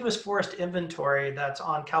continuous forest inventory that's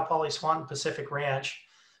on Cal Poly Swanton Pacific Ranch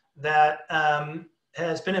that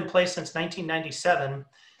has been in place since 1997,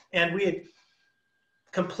 and we had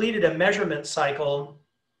completed a measurement cycle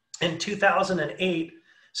in 2008,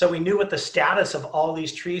 so we knew what the status of all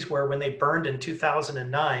these trees were when they burned in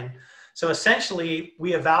 2009. So essentially,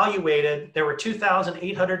 we evaluated, there were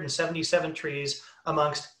 2,877 trees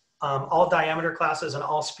amongst all diameter classes and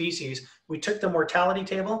all species. We took the mortality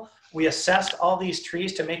table, we assessed all these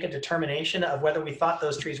trees to make a determination of whether we thought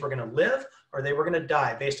those trees were going to live or they were going to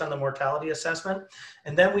die based on the mortality assessment.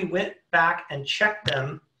 And then we went back and checked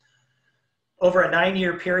them over a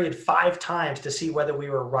 9-year period 5 times to see whether we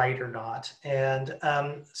were right or not. And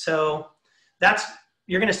so that's,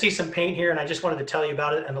 you're going to see some paint here, and I just wanted to tell you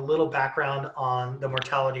about it and a little background on the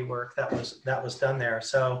mortality work that was done there.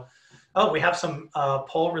 So, oh, we have some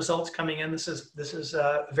poll results coming in. This is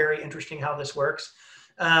very interesting how this works.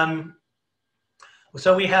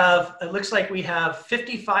 So we have, it looks like we have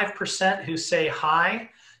 55% who say high,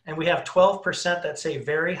 and we have 12% that say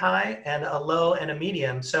very high, and a low and a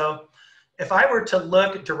medium. So if I were to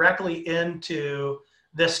look directly into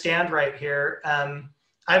this stand right here,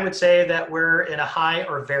 I would say that we're in a high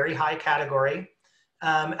or very high category.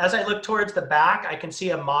 As I look towards the back, I can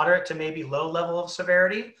see a moderate to maybe low level of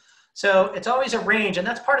severity. So it's always a range, and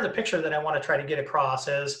that's part of the picture that I want to try to get across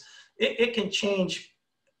is it can change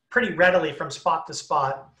pretty readily from spot to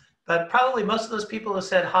spot. But probably most of those people who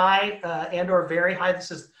said high and or very high,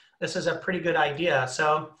 this is a pretty good idea.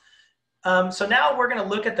 So so now we're going to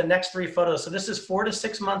look at the next 3 photos. So this is 4 to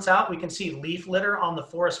 6 months out. We can see leaf litter on the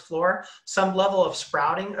forest floor, some level of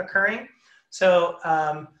sprouting occurring. So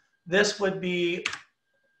this would be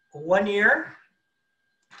 1 year,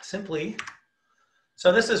 simply.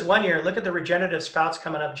 So this is 1 year. Look at the regenerative sprouts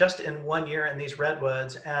coming up just in 1 year in these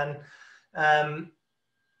redwoods. And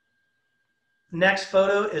next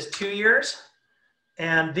photo is 2 years.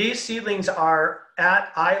 And these seedlings are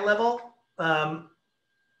at eye level,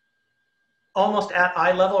 almost at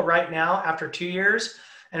eye level right now after 2 years.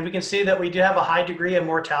 And we can see that we do have a high degree of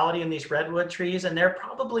mortality in these redwood trees, and they're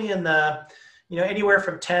probably in the, anywhere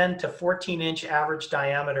from 10 to 14 inch average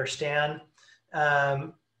diameter stand.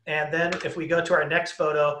 And then if we go to our next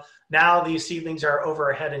photo, now these seedlings are over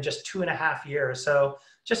our head in just 2.5 years. So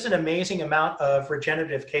just an amazing amount of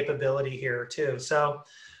regenerative capability here too. So,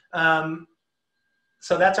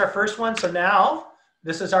 so that's our first one. So now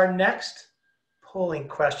this is our next polling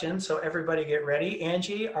question. So everybody get ready.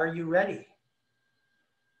 Angie, are you ready?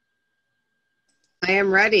 I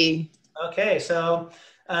am ready. Okay, so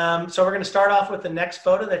we're going to start off with the next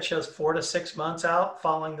photo that shows 4 to 6 months out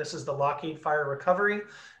following. This is the Lockheed Fire Recovery.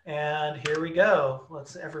 And here we go.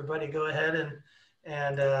 Let's everybody go ahead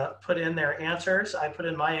and put in their answers. I put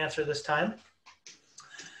in my answer this time.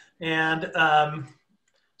 And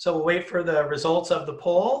so we'll wait for the results of the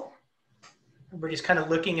poll. Everybody's kind of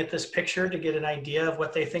looking at this picture to get an idea of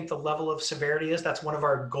what they think the level of severity is. That's one of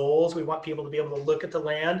our goals. We want people to be able to look at the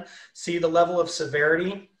land, see the level of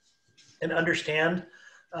severity, and understand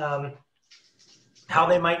how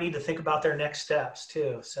they might need to think about their next steps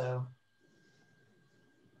too. So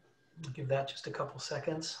I'll give that just a couple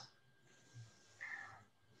seconds.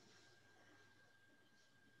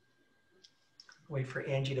 Wait for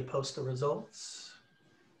Angie to post the results.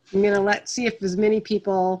 I'm gonna see if as many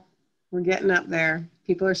people, we're getting up there.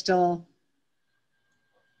 People are still.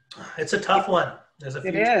 It's a tough one. There's a few.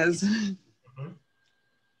 It is. Mm-hmm.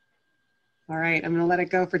 All right, I'm gonna let it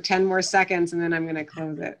go for 10 more seconds and then I'm gonna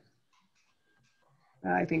close it.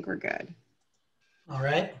 I think we're good. All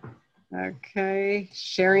right. Okay,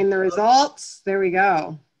 sharing the results. There we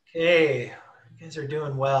go. Okay, you guys are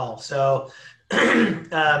doing well. So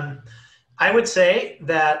I would say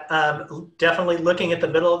that definitely looking at the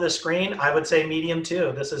middle of the screen, I would say medium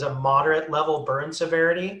too. This is a moderate level burn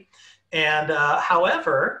severity. And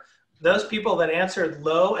however, those people that answered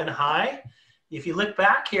low and high, if you look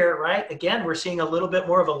back here, right, again, we're seeing a little bit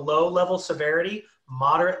more of a low level severity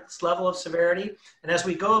moderate level of severity. And as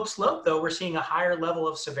we go upslope, though, we're seeing a higher level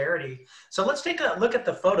of severity. So let's take a look at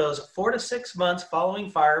the photos. 4 to 6 months following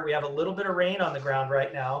fire, we have a little bit of rain on the ground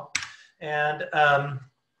right now. And I'm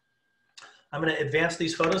going to advance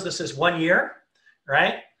these photos. This is 1 year,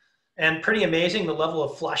 right? And pretty amazing the level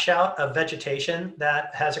of flush out of vegetation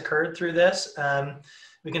that has occurred through this.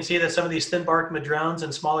 We can see that some of these thin bark madrones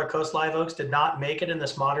and smaller coast live oaks did not make it in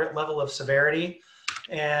this moderate level of severity.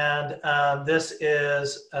 And this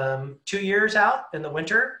is 2 years out in the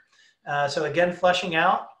winter. So again, flushing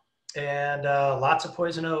out, and lots of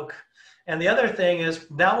poison oak. And the other thing is,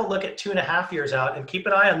 now we'll look at 2.5 years out, and keep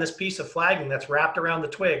an eye on this piece of flagging that's wrapped around the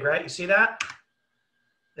twig, right? You see that?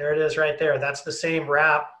 There it is right there. That's the same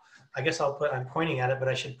wrap. I guess I'm pointing at it, but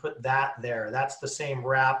I should put that there. That's the same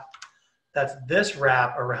wrap. That's this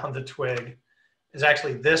wrap around the twig is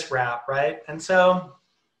actually this wrap, right? And so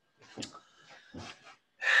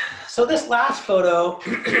this last photo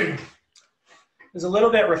is a little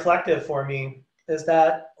bit reflective for me, is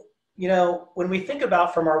that, you know, when we think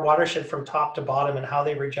about from our watershed from top to bottom and how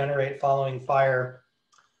they regenerate following fire,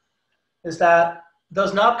 is that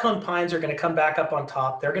those knobcone pines are going to come back up on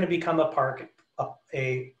top. They're going to become a park,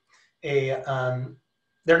 they're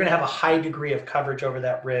going to have a high degree of coverage over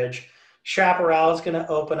that ridge. Chaparral is going to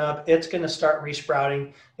open up. It's going to start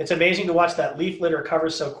resprouting. It's amazing to watch that leaf litter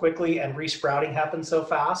cover so quickly and resprouting happen so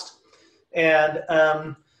fast. And,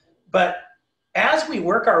 but as we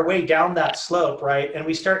work our way down that slope, right, and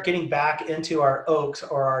we start getting back into our oaks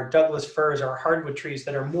or our Douglas firs or our hardwood trees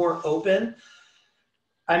that are more open,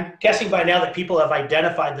 I'm guessing by now that people have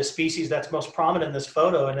identified the species that's most prominent in this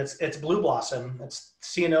photo, and it's blue blossom. It's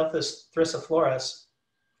Ceanothus thriciflorus.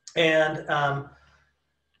 And,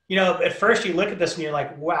 you know, at first you look at this and you're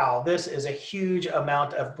like, wow, this is a huge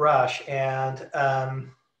amount of brush. And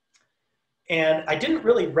I didn't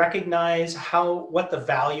really recognize what the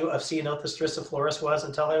value of Ceanothus thriciflorus was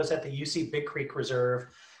until I was at the UC Big Creek Reserve.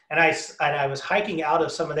 And I was hiking out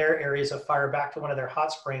of some of their areas of fire back to one of their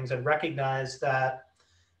hot springs and recognized that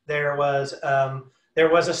there was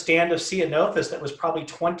a stand of Ceanothus that was probably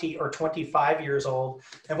 20 or 25 years old.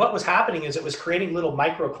 And what was happening is it was creating little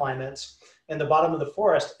microclimates in the bottom of the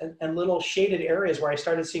forest and little shaded areas where I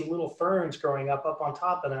started seeing little ferns growing up on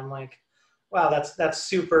top. And I'm like, wow, that's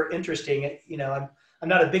super interesting. You know, I'm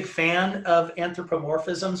not a big fan of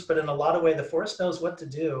anthropomorphisms, but in a lot of ways, the forest knows what to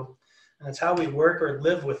do. And it's how we work or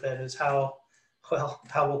live with it is how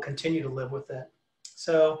we'll continue to live with it.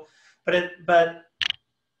 So, and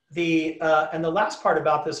the last part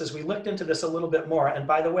about this is we looked into this a little bit more. And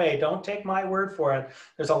by the way, don't take my word for it.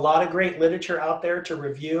 There's a lot of great literature out there to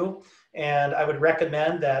review. And I would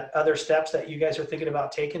recommend that other steps that you guys are thinking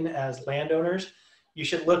about taking as landowners, you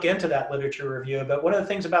should look into that literature review. But one of the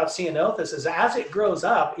things about Ceanothus is as it grows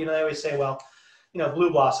up, you know, they always say, well, you know,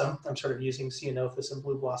 blue blossom, I'm sort of using Ceanothus and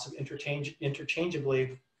blue blossom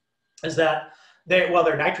interchangeably, is that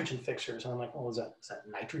they're nitrogen fixers. And I'm like, well, is that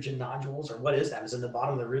nitrogen nodules or what is that? Is it in the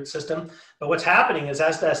bottom of the root system? But what's happening is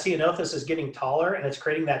as that Ceanothus is getting taller and it's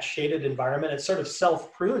creating that shaded environment, it's sort of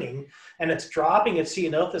self-pruning and it's dropping its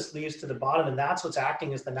Ceanothus leaves to the bottom. And that's what's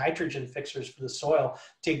acting as the nitrogen fixers for the soil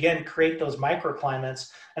to, again, create those microclimates.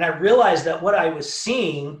 And I realized that what I was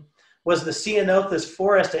seeing was the Ceanothus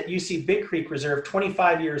forest at UC Big Creek Reserve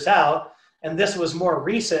 25 years out. And this was more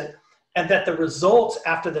recent. And that the results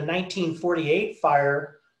after the 1948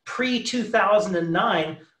 fire,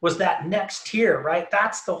 pre-2009, was that next tier, right?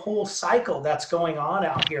 That's the whole cycle that's going on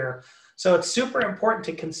out here. So it's super important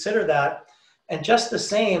to consider that. And just the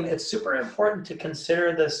same, it's super important to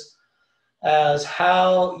consider this as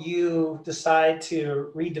how you decide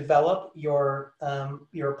to redevelop your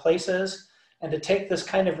places and to take this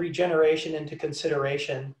kind of regeneration into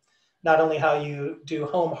consideration. Not only how you do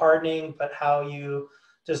home hardening, but how you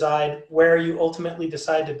decide where you ultimately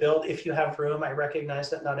decide to build if you have room. I recognize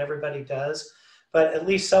that not everybody does, but at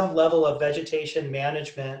least some level of vegetation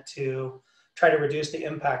management to try to reduce the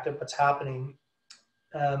impact of what's happening.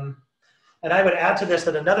 And I would add to this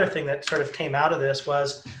that another thing that sort of came out of this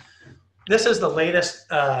was, this is the latest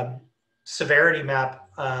severity map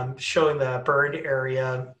showing the burned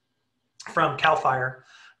area from CAL FIRE.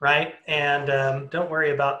 Right? And don't worry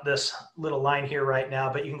about this little line here right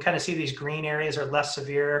now, but you can kind of see these green areas are less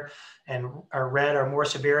severe and our red are more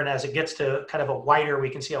severe. And as it gets to kind of a whiter, we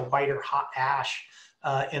can see a whiter hot ash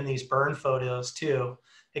in these burn photos too.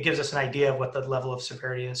 It gives us an idea of what the level of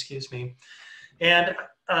severity is, excuse me. And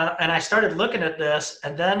I started looking at this,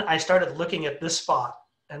 and then I started looking at this spot,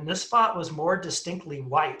 and this spot was more distinctly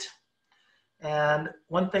white. And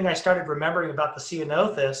one thing I started remembering about the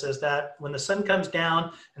ceanothus is that when the sun comes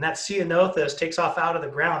down and that ceanothus takes off out of the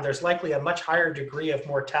ground, there's likely a much higher degree of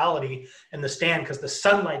mortality in the stand because the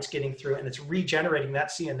sunlight's getting through and it's regenerating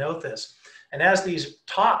that ceanothus. And as these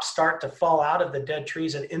tops start to fall out of the dead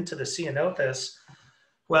trees and into the ceanothus,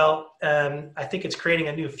 well, I think it's creating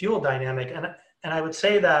a new fuel dynamic. And I would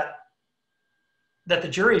say that the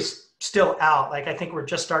jury's still out. Like, I think we're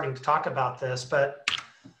just starting to talk about this, but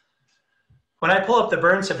when I pull up the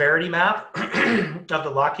burn severity map of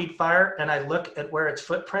the Lockheed fire and I look at where its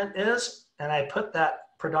footprint is, and I put that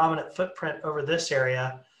predominant footprint over this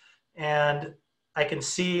area, and I can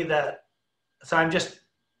see that, so I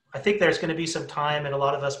think there's going to be some time and a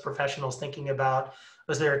lot of us professionals thinking about,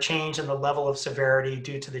 was there a change in the level of severity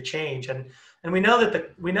due to the change? And we know that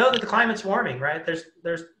the climate's warming, right? That's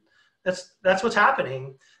what's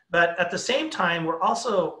happening. But at the same time, we're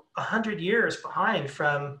also 100 years behind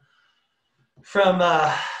from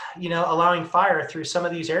allowing fire through some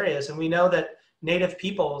of these areas. And we know that native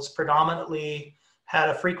peoples predominantly had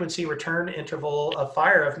a frequency return interval of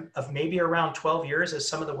fire of maybe around 12 years, as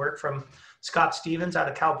some of the work from Scott Stevens out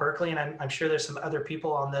of Cal Berkeley. And I'm sure there's some other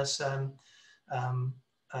people on this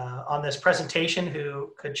presentation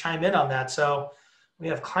who could chime in on that. So we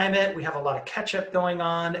have climate, we have a lot of catch up going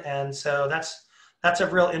on. And so that's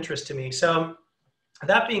of real interest to me. So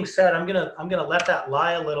that being said, I'm gonna let that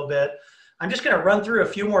lie a little bit. I'm just going to run through a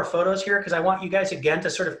few more photos here because I want you guys again to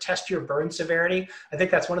sort of test your burn severity. I think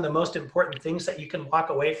that's one of the most important things that you can walk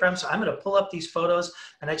away from. So I'm going to pull up these photos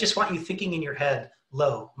and I just want you thinking in your head,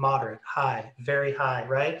 low, moderate, high, very high,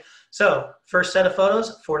 right? So first set of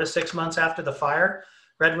photos, 4 to 6 months after the fire.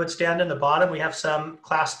 Redwood stand in the bottom. We have some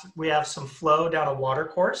flow down a water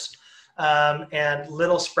course and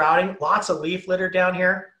little sprouting, lots of leaf litter down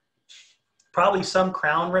here. Probably some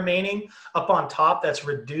crown remaining up on top that's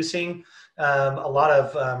reducing a lot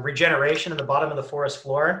of regeneration in the bottom of the forest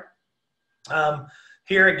floor.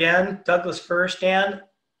 Here again, Douglas fir stand.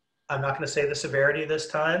 I'm not going to say the severity this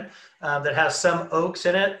time. That has some oaks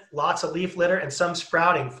in it, lots of leaf litter, and some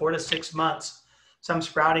sprouting, 4 to 6 months. Some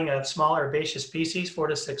sprouting of small herbaceous species, 4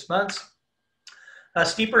 to 6 months. A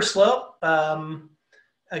steeper slope,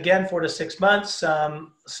 again, 4 to 6 months.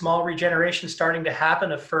 Small regeneration starting to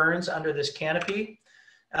happen of ferns under this canopy.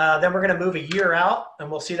 Then we're going to move a year out and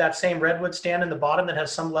we'll see that same redwood stand in the bottom that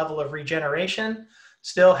has some level of regeneration.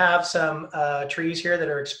 Still have some trees here that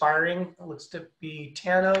are expiring. It looks to be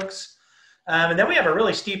tan oaks. And then we have a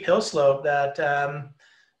really steep hill slope that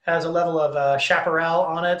has a level of chaparral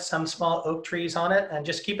on it, some small oak trees on it. And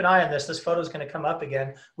just keep an eye on this. This photo is going to come up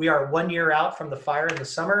again. We are 1 year out from the fire in the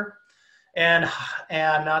summer. And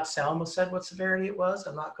not almost said what severity it was.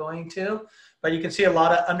 I'm not going to. But you can see a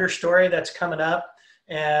lot of understory that's coming up.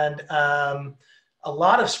 And a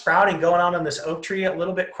lot of sprouting going on this oak tree, a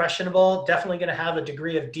little bit questionable, definitely going to have a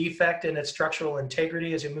degree of defect in its structural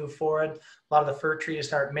integrity as you move forward. A lot of the fir trees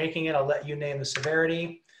start making it. I'll let you name the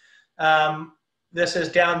severity. This is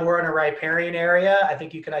down more in a riparian area. I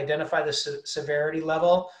think you can identify the severity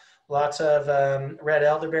level. Lots of red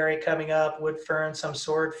elderberry coming up, wood fern, some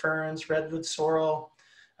sword ferns, redwood sorrel,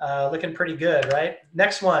 looking pretty good, right?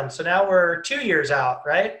 Next one. So now we're 2 years out,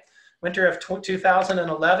 right? Winter of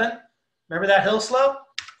 2011. Remember that hill slope?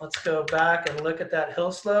 Let's go back and look at that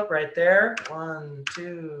hill slope right there. 1,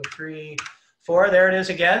 2, 3, 4. There it is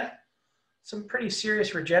again. Some pretty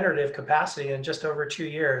serious regenerative capacity in just over 2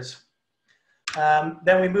 years.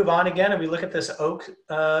 Then we move on again and we look at this oak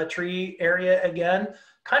tree area again.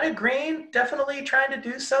 Kind of green, definitely trying to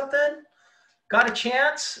do something. Got a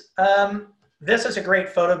chance. This is a great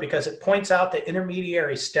photo because it points out the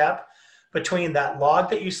intermediary step between that log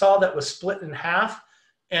that you saw that was split in half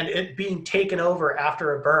and it being taken over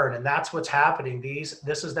after a burn. And that's what's happening.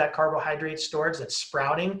 This is that carbohydrate storage that's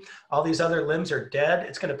sprouting. All these other limbs are dead.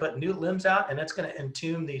 It's going to put new limbs out and it's going to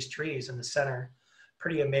entomb these trees in the center.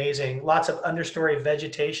 Pretty amazing. Lots of understory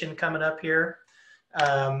vegetation coming up here.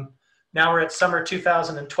 Now we're at summer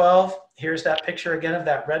 2012. Here's that picture again of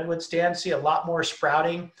that redwood stand. See a lot more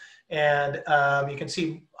sprouting and you can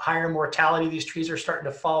see higher mortality. These trees are starting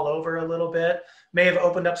to fall over a little bit. May have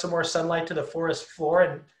opened up some more sunlight to the forest floor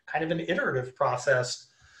and kind of an iterative process.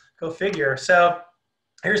 Go figure. So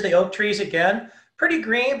here's the oak trees again. Pretty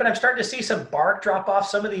green, but I'm starting to see some bark drop off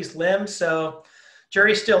some of these limbs. So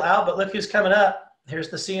jury's still out, but look who's coming up. Here's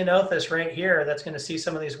the ceanothus right here. That's going to see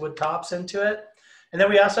some of these wood tops into it. And then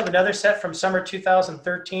we also have another set from summer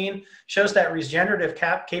 2013. Shows that regenerative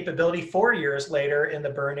capability 4 years later in the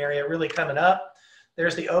burn area really coming up.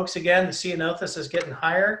 There's the oaks again. The ceanothus is getting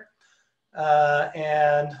higher.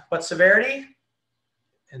 And what severity?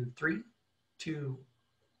 In 3, 2,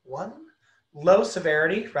 1. low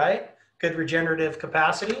severity, right? Good regenerative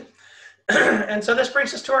capacity. And so this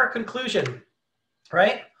brings us to our conclusion,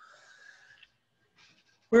 right?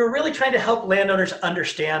 We were really trying to help landowners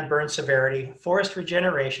understand burn severity, forest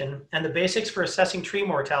regeneration, and the basics for assessing tree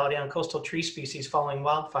mortality on coastal tree species following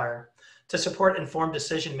wildfire to support informed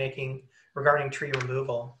decision-making regarding tree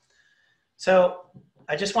removal. So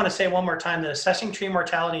I just want to say one more time that assessing tree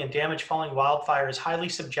mortality and damage following wildfire is highly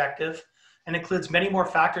subjective and includes many more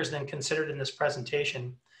factors than considered in this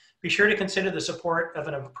presentation. Be sure to consider the support of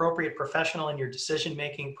an appropriate professional in your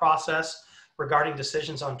decision-making process regarding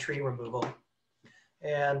decisions on tree removal.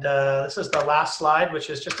 And this is the last slide, which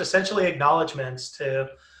is just essentially acknowledgements to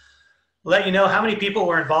let you know how many people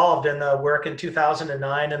were involved in the work in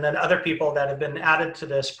 2009, and then other people that have been added to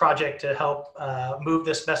this project to help move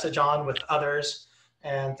this message on with others.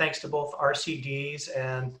 And thanks to both RCDs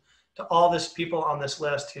and to all these people on this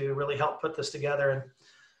list who really helped put this together and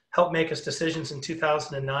help make us decisions in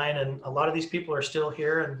 2009. And a lot of these people are still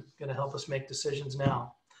here and going to help us make decisions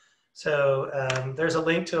now. So there's a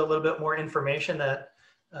link to a little bit more information that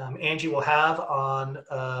Angie will have on,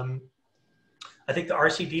 I think, the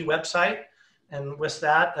RCD website. And with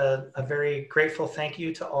that, a very grateful thank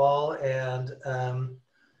you to all, and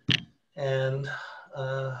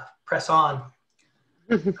press on.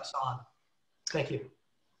 Press on. Thank you.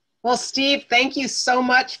 Well, Steve, thank you so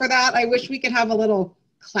much for that. I wish we could have a little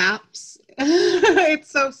claps.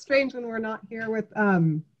 It's so strange when we're not here with,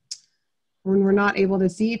 when we're not able to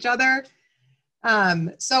see each other.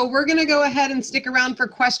 So we're going to go ahead and stick around for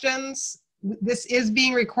questions. This is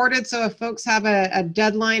being recorded, so if folks have a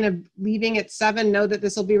deadline of leaving at 7, know that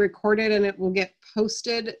this will be recorded and it will get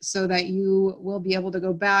posted so that you will be able to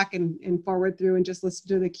go back and forward through and just listen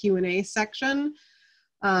to the Q&A section.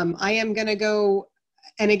 I am going to go,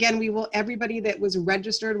 and again, everybody that was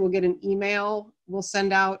registered will get an email. We'll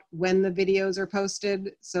send out when the videos are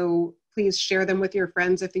posted, so please share them with your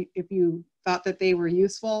friends if you thought that they were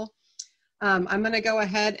useful. I'm going to go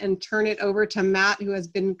ahead and turn it over to Matt, who has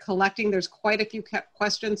been collecting. There's quite a few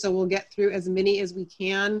questions, so we'll get through as many as we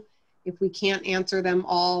can. If we can't answer them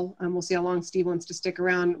all, we'll see how long Steve wants to stick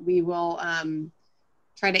around. We will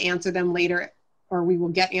try to answer them later, or we will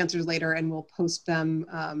get answers later, and we'll post them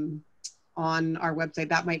on our website.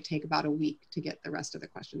 That might take about a week to get the rest of the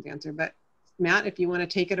questions answered. But Matt, if you want to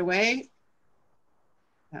take it away,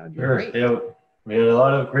 that would be great. Yeah. We had a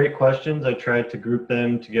lot of great questions. I tried to group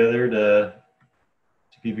them together to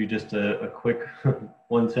give you just a quick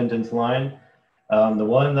one-sentence line. The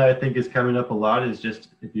one that I think is coming up a lot is just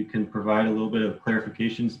if you can provide a little bit of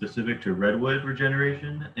clarification specific to redwood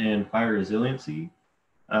regeneration and fire resiliency.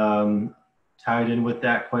 Tied in with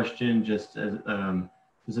that question, just as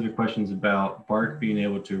specific questions about bark being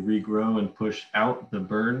able to regrow and push out the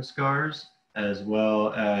burn scars, as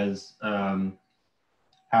well as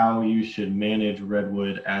how you should manage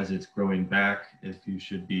redwood as it's growing back, if you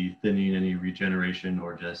should be thinning any regeneration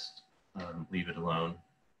or just leave it alone.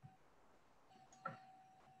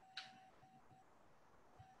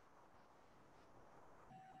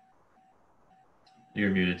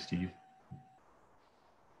 You're muted, Steve.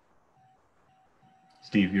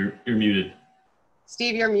 Steve, you're muted.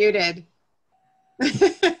 Steve, you're muted.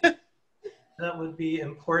 That would be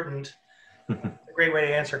important. A great way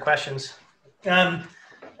to answer questions.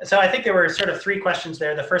 So I think there were sort of 3 questions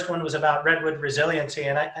there. The first one was about redwood resiliency,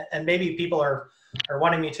 and maybe people are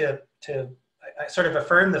wanting me to sort of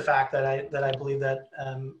affirm the fact that I believe that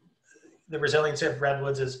the resiliency of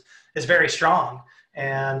redwoods is very strong.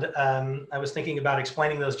 And I was thinking about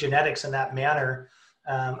explaining those genetics in that manner,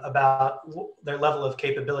 about their level of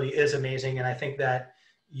capability is amazing, and I think that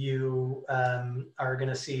you are going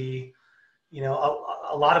to see, you know,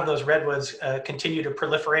 a lot of those redwoods continue to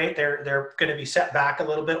proliferate. They're going to be set back a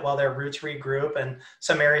little bit while their roots regroup, and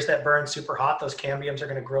some areas that burn super hot, those cambiums are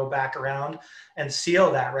going to grow back around and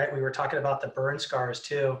seal that, right? We were talking about the burn scars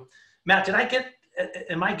too. Matt,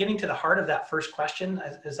 am I getting to the heart of that first question?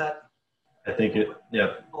 Is that? I think it,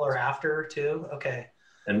 yeah. Or after too? Okay.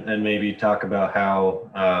 And maybe talk about how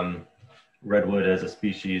redwood as a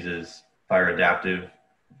species is fire adaptive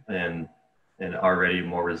and already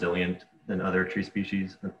more resilient than other tree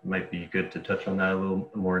species. It might be good to touch on that a little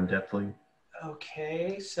more in depthly.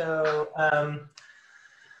 Okay, so,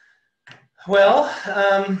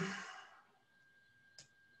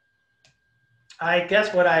 I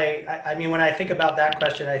guess what I mean, when I think about that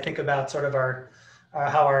question, I think about sort of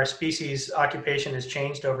how our species occupation has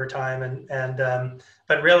changed over time,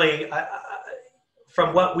 but really,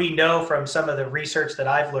 from what we know from some of the research that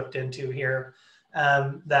I've looked into here,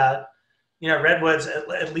 that, you know, redwoods,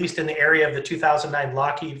 at least in the area of the 2009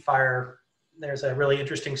 Lockheed fire, there's a really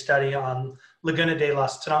interesting study on Laguna de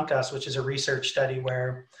las Trancas, which is a research study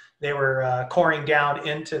where they were coring down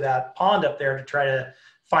into that pond up there to try to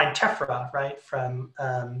find tephra, right, from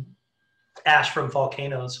ash from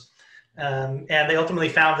volcanoes. And they ultimately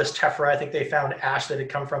found this tephra. I think they found ash that had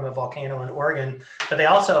come from a volcano in Oregon, but they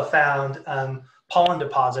also found pollen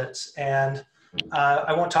deposits. And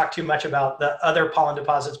I won't talk too much about the other pollen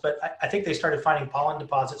deposits, but I think they started finding pollen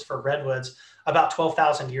deposits for redwoods about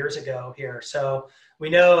 12,000 years ago here. So we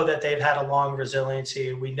know that they've had a long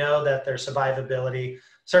resiliency. We know that their survivability,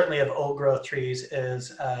 certainly of old growth trees,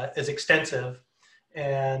 is extensive.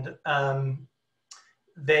 And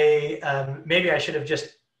maybe I should have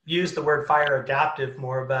just used the word fire adaptive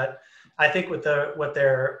more, but I think with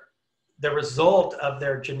the result of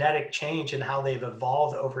their genetic change and how they've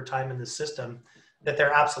evolved over time in the system, that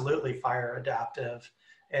they're absolutely fire adaptive.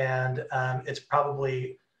 And it's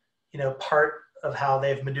probably, part of how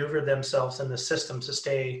they've maneuvered themselves in the system to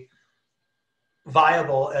stay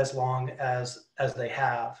viable as long as they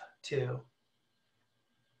have too.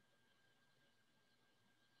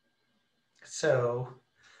 So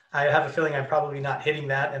I have a feeling I'm probably not hitting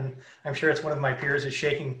that, and I'm sure it's one of my peers is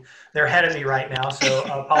shaking their head at me right now, so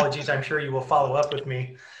apologies. I'm sure you will follow up with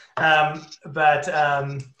me.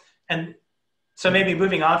 And so maybe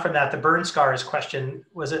moving on from that, the burn scars question,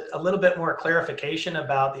 was it a little bit more clarification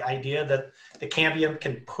about the idea that the cambium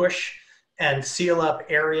can push and seal up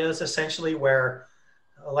areas essentially where,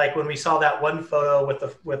 like when we saw that one photo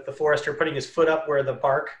with the forester putting his foot up where the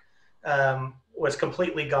bark was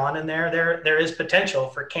completely gone in there is potential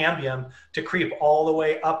for cambium to creep all the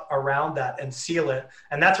way up around that and seal it.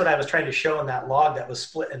 And that's what I was trying to show in that log that was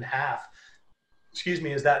split in half,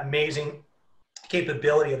 is that amazing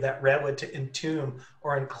capability of that redwood to entomb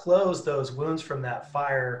or enclose those wounds from that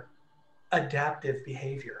fire. Adaptive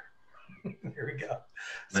behavior. Here we go.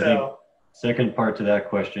 So second part to that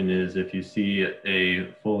question is, if you see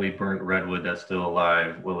a fully burnt redwood that's still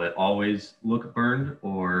alive, will it always look burned,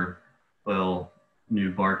 or will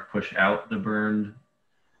new bark push out the burned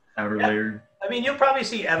outer layer? I mean, you'll probably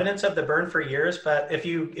see evidence of the burn for years, but if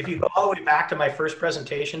you go all the way back to my first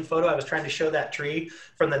presentation photo, I was trying to show that tree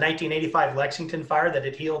from the 1985 Lexington fire that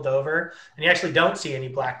had healed over, and you actually don't see any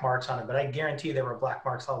black marks on it, but I guarantee there were black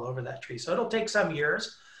marks all over that tree. So it'll take some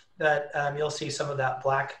years that you'll see some of that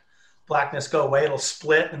blackness go away. It'll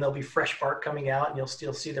split and there'll be fresh bark coming out, and you'll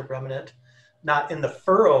still see the remnant, not in the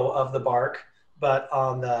furrow of the bark, but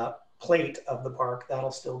on the plate of the bark.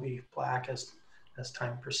 That'll still be black as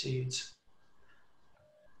time proceeds.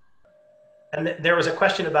 And there was a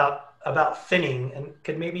question about thinning, and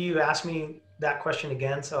could maybe you ask me that question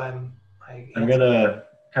again? So I'm gonna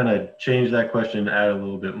kind of change that question, add a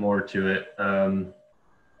little bit more to it.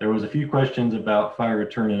 There was a few questions about fire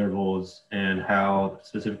return intervals and how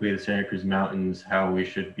specifically the Santa Cruz Mountains, how we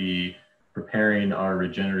should be preparing our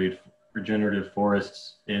regenerative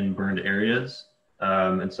forests in burned areas.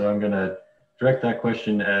 And so I'm gonna direct that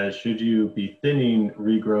question as, should you be thinning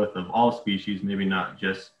regrowth of all species, maybe not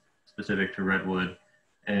just specific to redwood?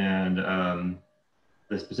 And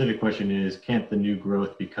the specific question is, can't the new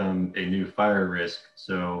growth become a new fire risk?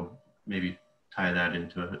 So maybe tie that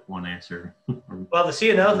into one answer. Well, the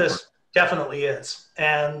ceanothus definitely is.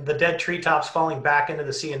 And the dead treetops falling back into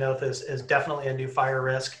the ceanothus is definitely a new fire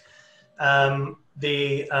risk.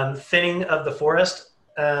 The thinning of the forest,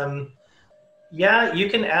 yeah, you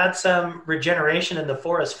can add some regeneration in the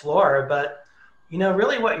forest floor, but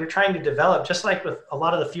really what you're trying to develop, just like with a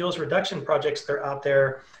lot of the fuels reduction projects that are out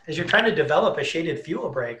there, is you're trying to develop a shaded fuel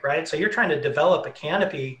break, right? So you're trying to develop a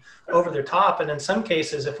canopy over the top. And in some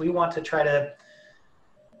cases, if we want to try to,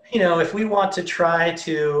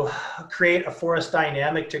 create a forest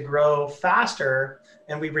dynamic to grow faster,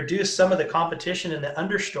 and we reduce some of the competition in the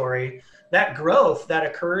understory, that growth that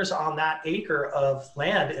occurs on that acre of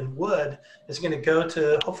land and wood is going to go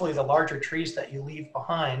to hopefully the larger trees that you leave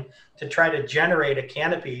behind to try to generate a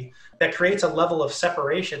canopy that creates a level of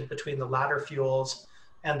separation between the ladder fuels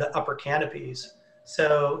and the upper canopies.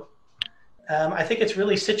 So I think it's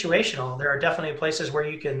really situational. There are definitely places where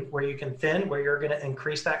you can thin, where you're going to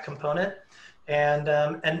increase that component.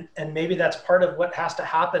 And maybe that's part of what has to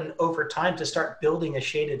happen over time to start building a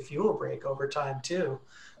shaded fuel break over time too,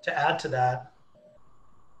 to add to that.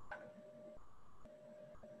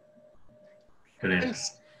 Good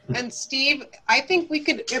answer. And Steve, I think we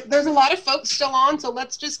could, there's a lot of folks still on, so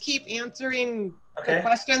let's just keep answering the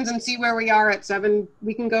questions and see where we are at 7.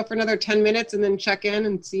 We can go for another 10 minutes and then check in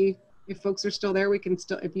and see if folks are still there. We can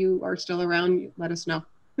still, if you are still around, let us know.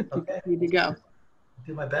 Okay. Need to go.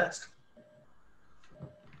 Do my best.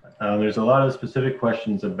 There's a lot of specific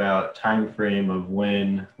questions about time frame of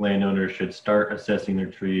when landowners should start assessing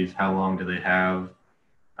their trees. How long do they have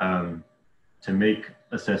to make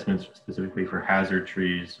assessments specifically for hazard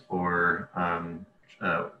trees, or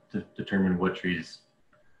to determine what trees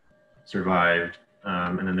survived.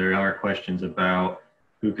 And then there are questions about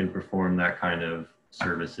who can perform that kind of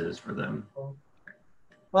services for them.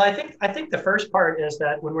 Well, I think the first part is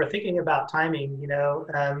that when we're thinking about timing,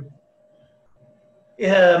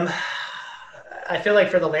 I feel like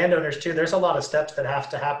for the landowners too, there's a lot of steps that have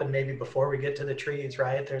to happen maybe before we get to the trees,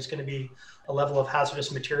 right? There's going to be a level of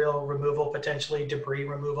hazardous material removal, potentially debris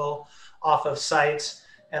removal off of sites.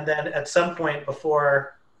 And then at some point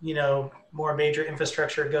before, more major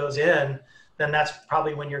infrastructure goes in, then that's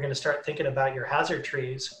probably when you're going to start thinking about your hazard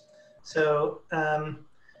trees. So,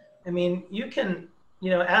 you can,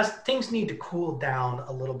 as things need to cool down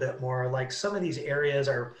a little bit more, like some of these areas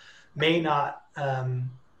may not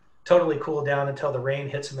totally cool down until the rain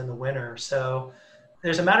hits them in the winter. So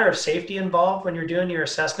there's a matter of safety involved when you're doing your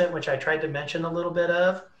assessment, which I tried to mention a little bit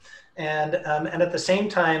of. And at the same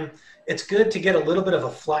time, it's good to get a little bit of a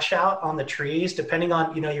flush out on the trees, depending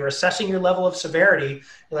on, you're assessing your level of severity.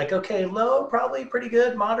 You're like, okay, low, probably pretty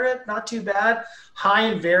good, moderate, not too bad. High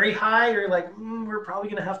and very high, you're like, we're probably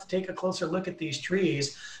going to have to take a closer look at these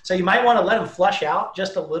trees. So you might want to let them flush out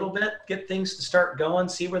just a little bit, get things to start going,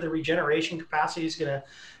 see where the regeneration capacity is going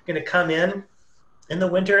to come in the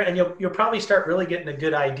winter, and you'll probably start really getting a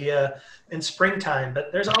good idea in springtime.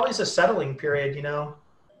 But there's always a settling period.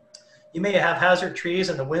 You may have hazard trees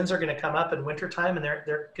and the winds are going to come up in wintertime, and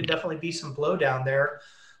there could definitely be some blowdown there.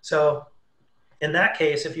 So in that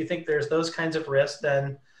case, if you think there's those kinds of risks,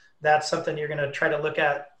 then that's something you're going to try to look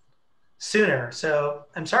at sooner. So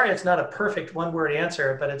I'm sorry it's not a perfect one-word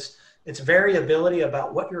answer, but it's variability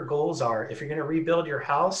about what your goals are. If you're going to rebuild your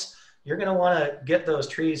house, you're going to want to get those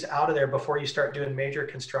trees out of there before you start doing major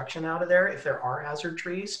construction out of there, if there are hazard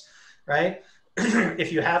trees, right?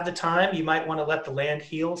 If you have the time, you might want to let the land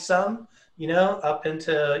heal some, up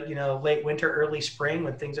into, late winter, early spring,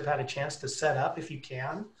 when things have had a chance to set up, if you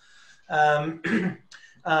can. And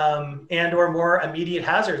or more immediate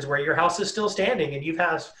hazards where your house is still standing and you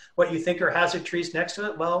have what you think are hazard trees next to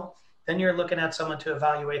it. Well, then you're looking at someone to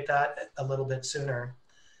evaluate that a little bit sooner.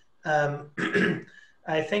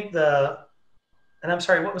 I think and I'm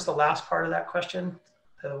sorry, what was the last part of that question?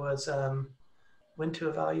 It was when to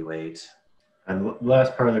evaluate. And the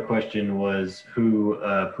last part of the question was who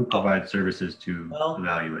provides services to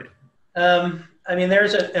evaluate.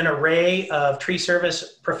 There's an array of tree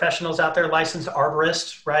service professionals out there, licensed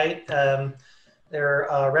arborists, right? They're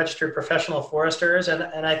registered professional foresters. And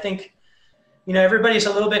I think, everybody's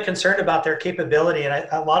a little bit concerned about their capability. And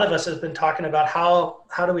a lot of us have been talking about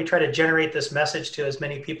how do we try to generate this message to as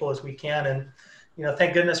many people as we can. And,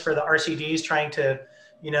 thank goodness for the RCDs trying to,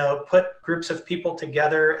 put groups of people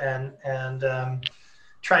together and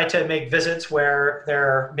try to make visits where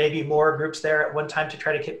there may be more groups there at one time to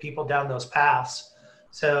try to get people down those paths.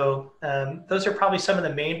 So those are probably some of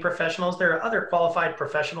the main professionals. There are other qualified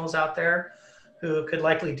professionals out there who could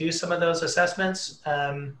likely do some of those assessments.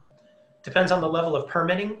 Depends on the level of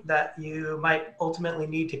permitting that you might ultimately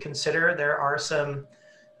need to consider. There are some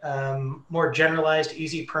more generalized,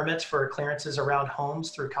 easy permits for clearances around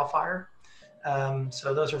homes through CAL FIRE.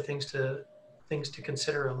 So those are things to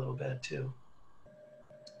consider a little bit too.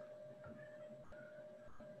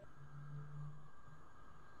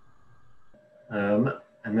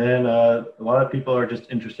 And then a lot of people are just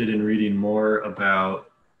interested in reading more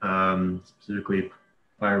about specifically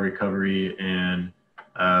fire recovery and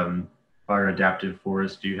fire adaptive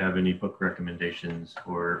forests. Do you have any book recommendations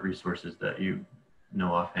or resources that you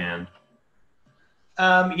know offhand?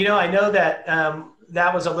 I know that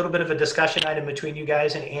that was a little bit of a discussion item between you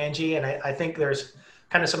guys and Angie, and I think there's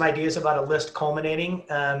kind of some ideas about a list culminating.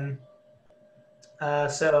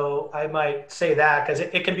 So I might say that because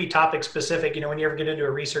it can be topic specific. When you ever get into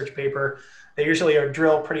a research paper, they usually are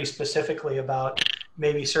drilled pretty specifically about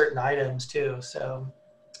maybe certain items too. So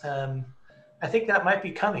I think that might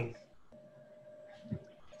be coming.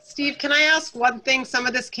 Steve, can I ask one thing? Some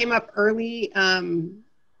of this came up early.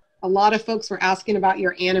 A lot of folks were asking about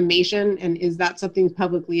your animation, and is that something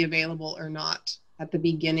publicly available or not at the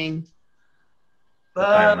beginning? The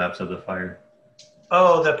time lapse of the fire.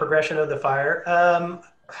 Oh, the progression of the fire.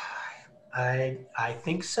 I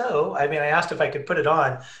think so. I asked if I could put it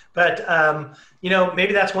on, but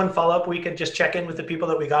maybe that's one follow-up. We could just check in with the people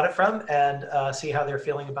that we got it from and see how they're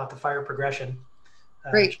feeling about the fire progression.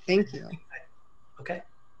 Great, thank you. Okay,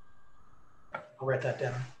 I'll write that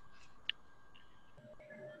down.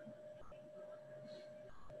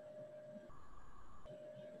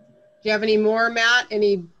 you have any more, Matt?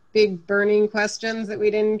 Any big burning questions that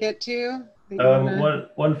we didn't get to?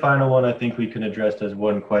 One final one I think we can address as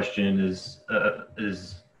one question is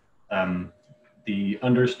the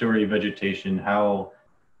understory vegetation. How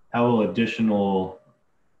will additional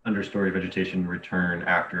understory vegetation return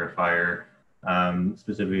after a fire?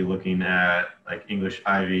 Specifically looking at like English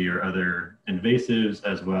ivy or other invasives,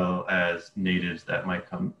 as well as natives that might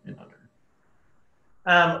come in under.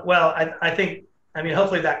 Well, I think, I mean,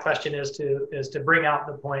 hopefully that question is to bring out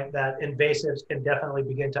the point that invasives can definitely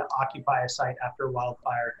begin to occupy a site after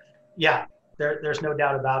wildfire. Yeah, there's no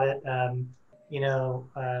doubt about it.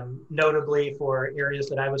 Notably for areas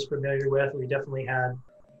that I was familiar with, we definitely had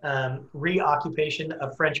reoccupation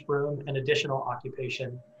of French broom and additional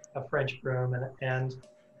occupation of French broom. And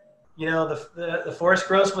the forest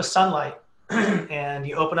grows with sunlight and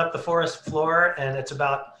you open up the forest floor and it's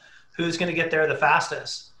about who's going to get there the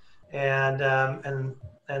fastest. And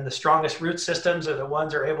the strongest root systems are the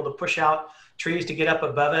ones that are able to push out trees to get up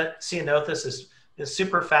above it. Ceanothus is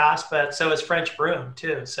super fast, but so is French broom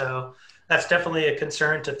too. So that's definitely a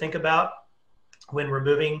concern to think about when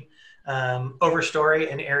removing overstory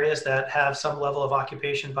in areas that have some level of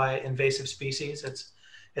occupation by invasive species.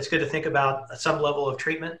 It's good to think about some level of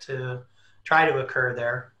treatment to try to occur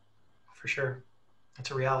there, for sure. It's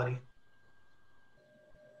a reality.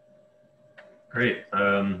 Great.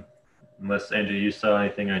 Unless Andrew, you saw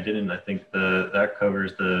anything I didn't, I think that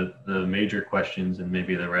covers the major questions, and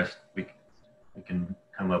maybe the rest we can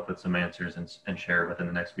come up with some answers and share within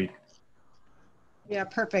the next week. Yeah,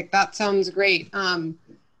 perfect. That sounds great.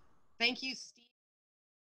 Thank you, Steve.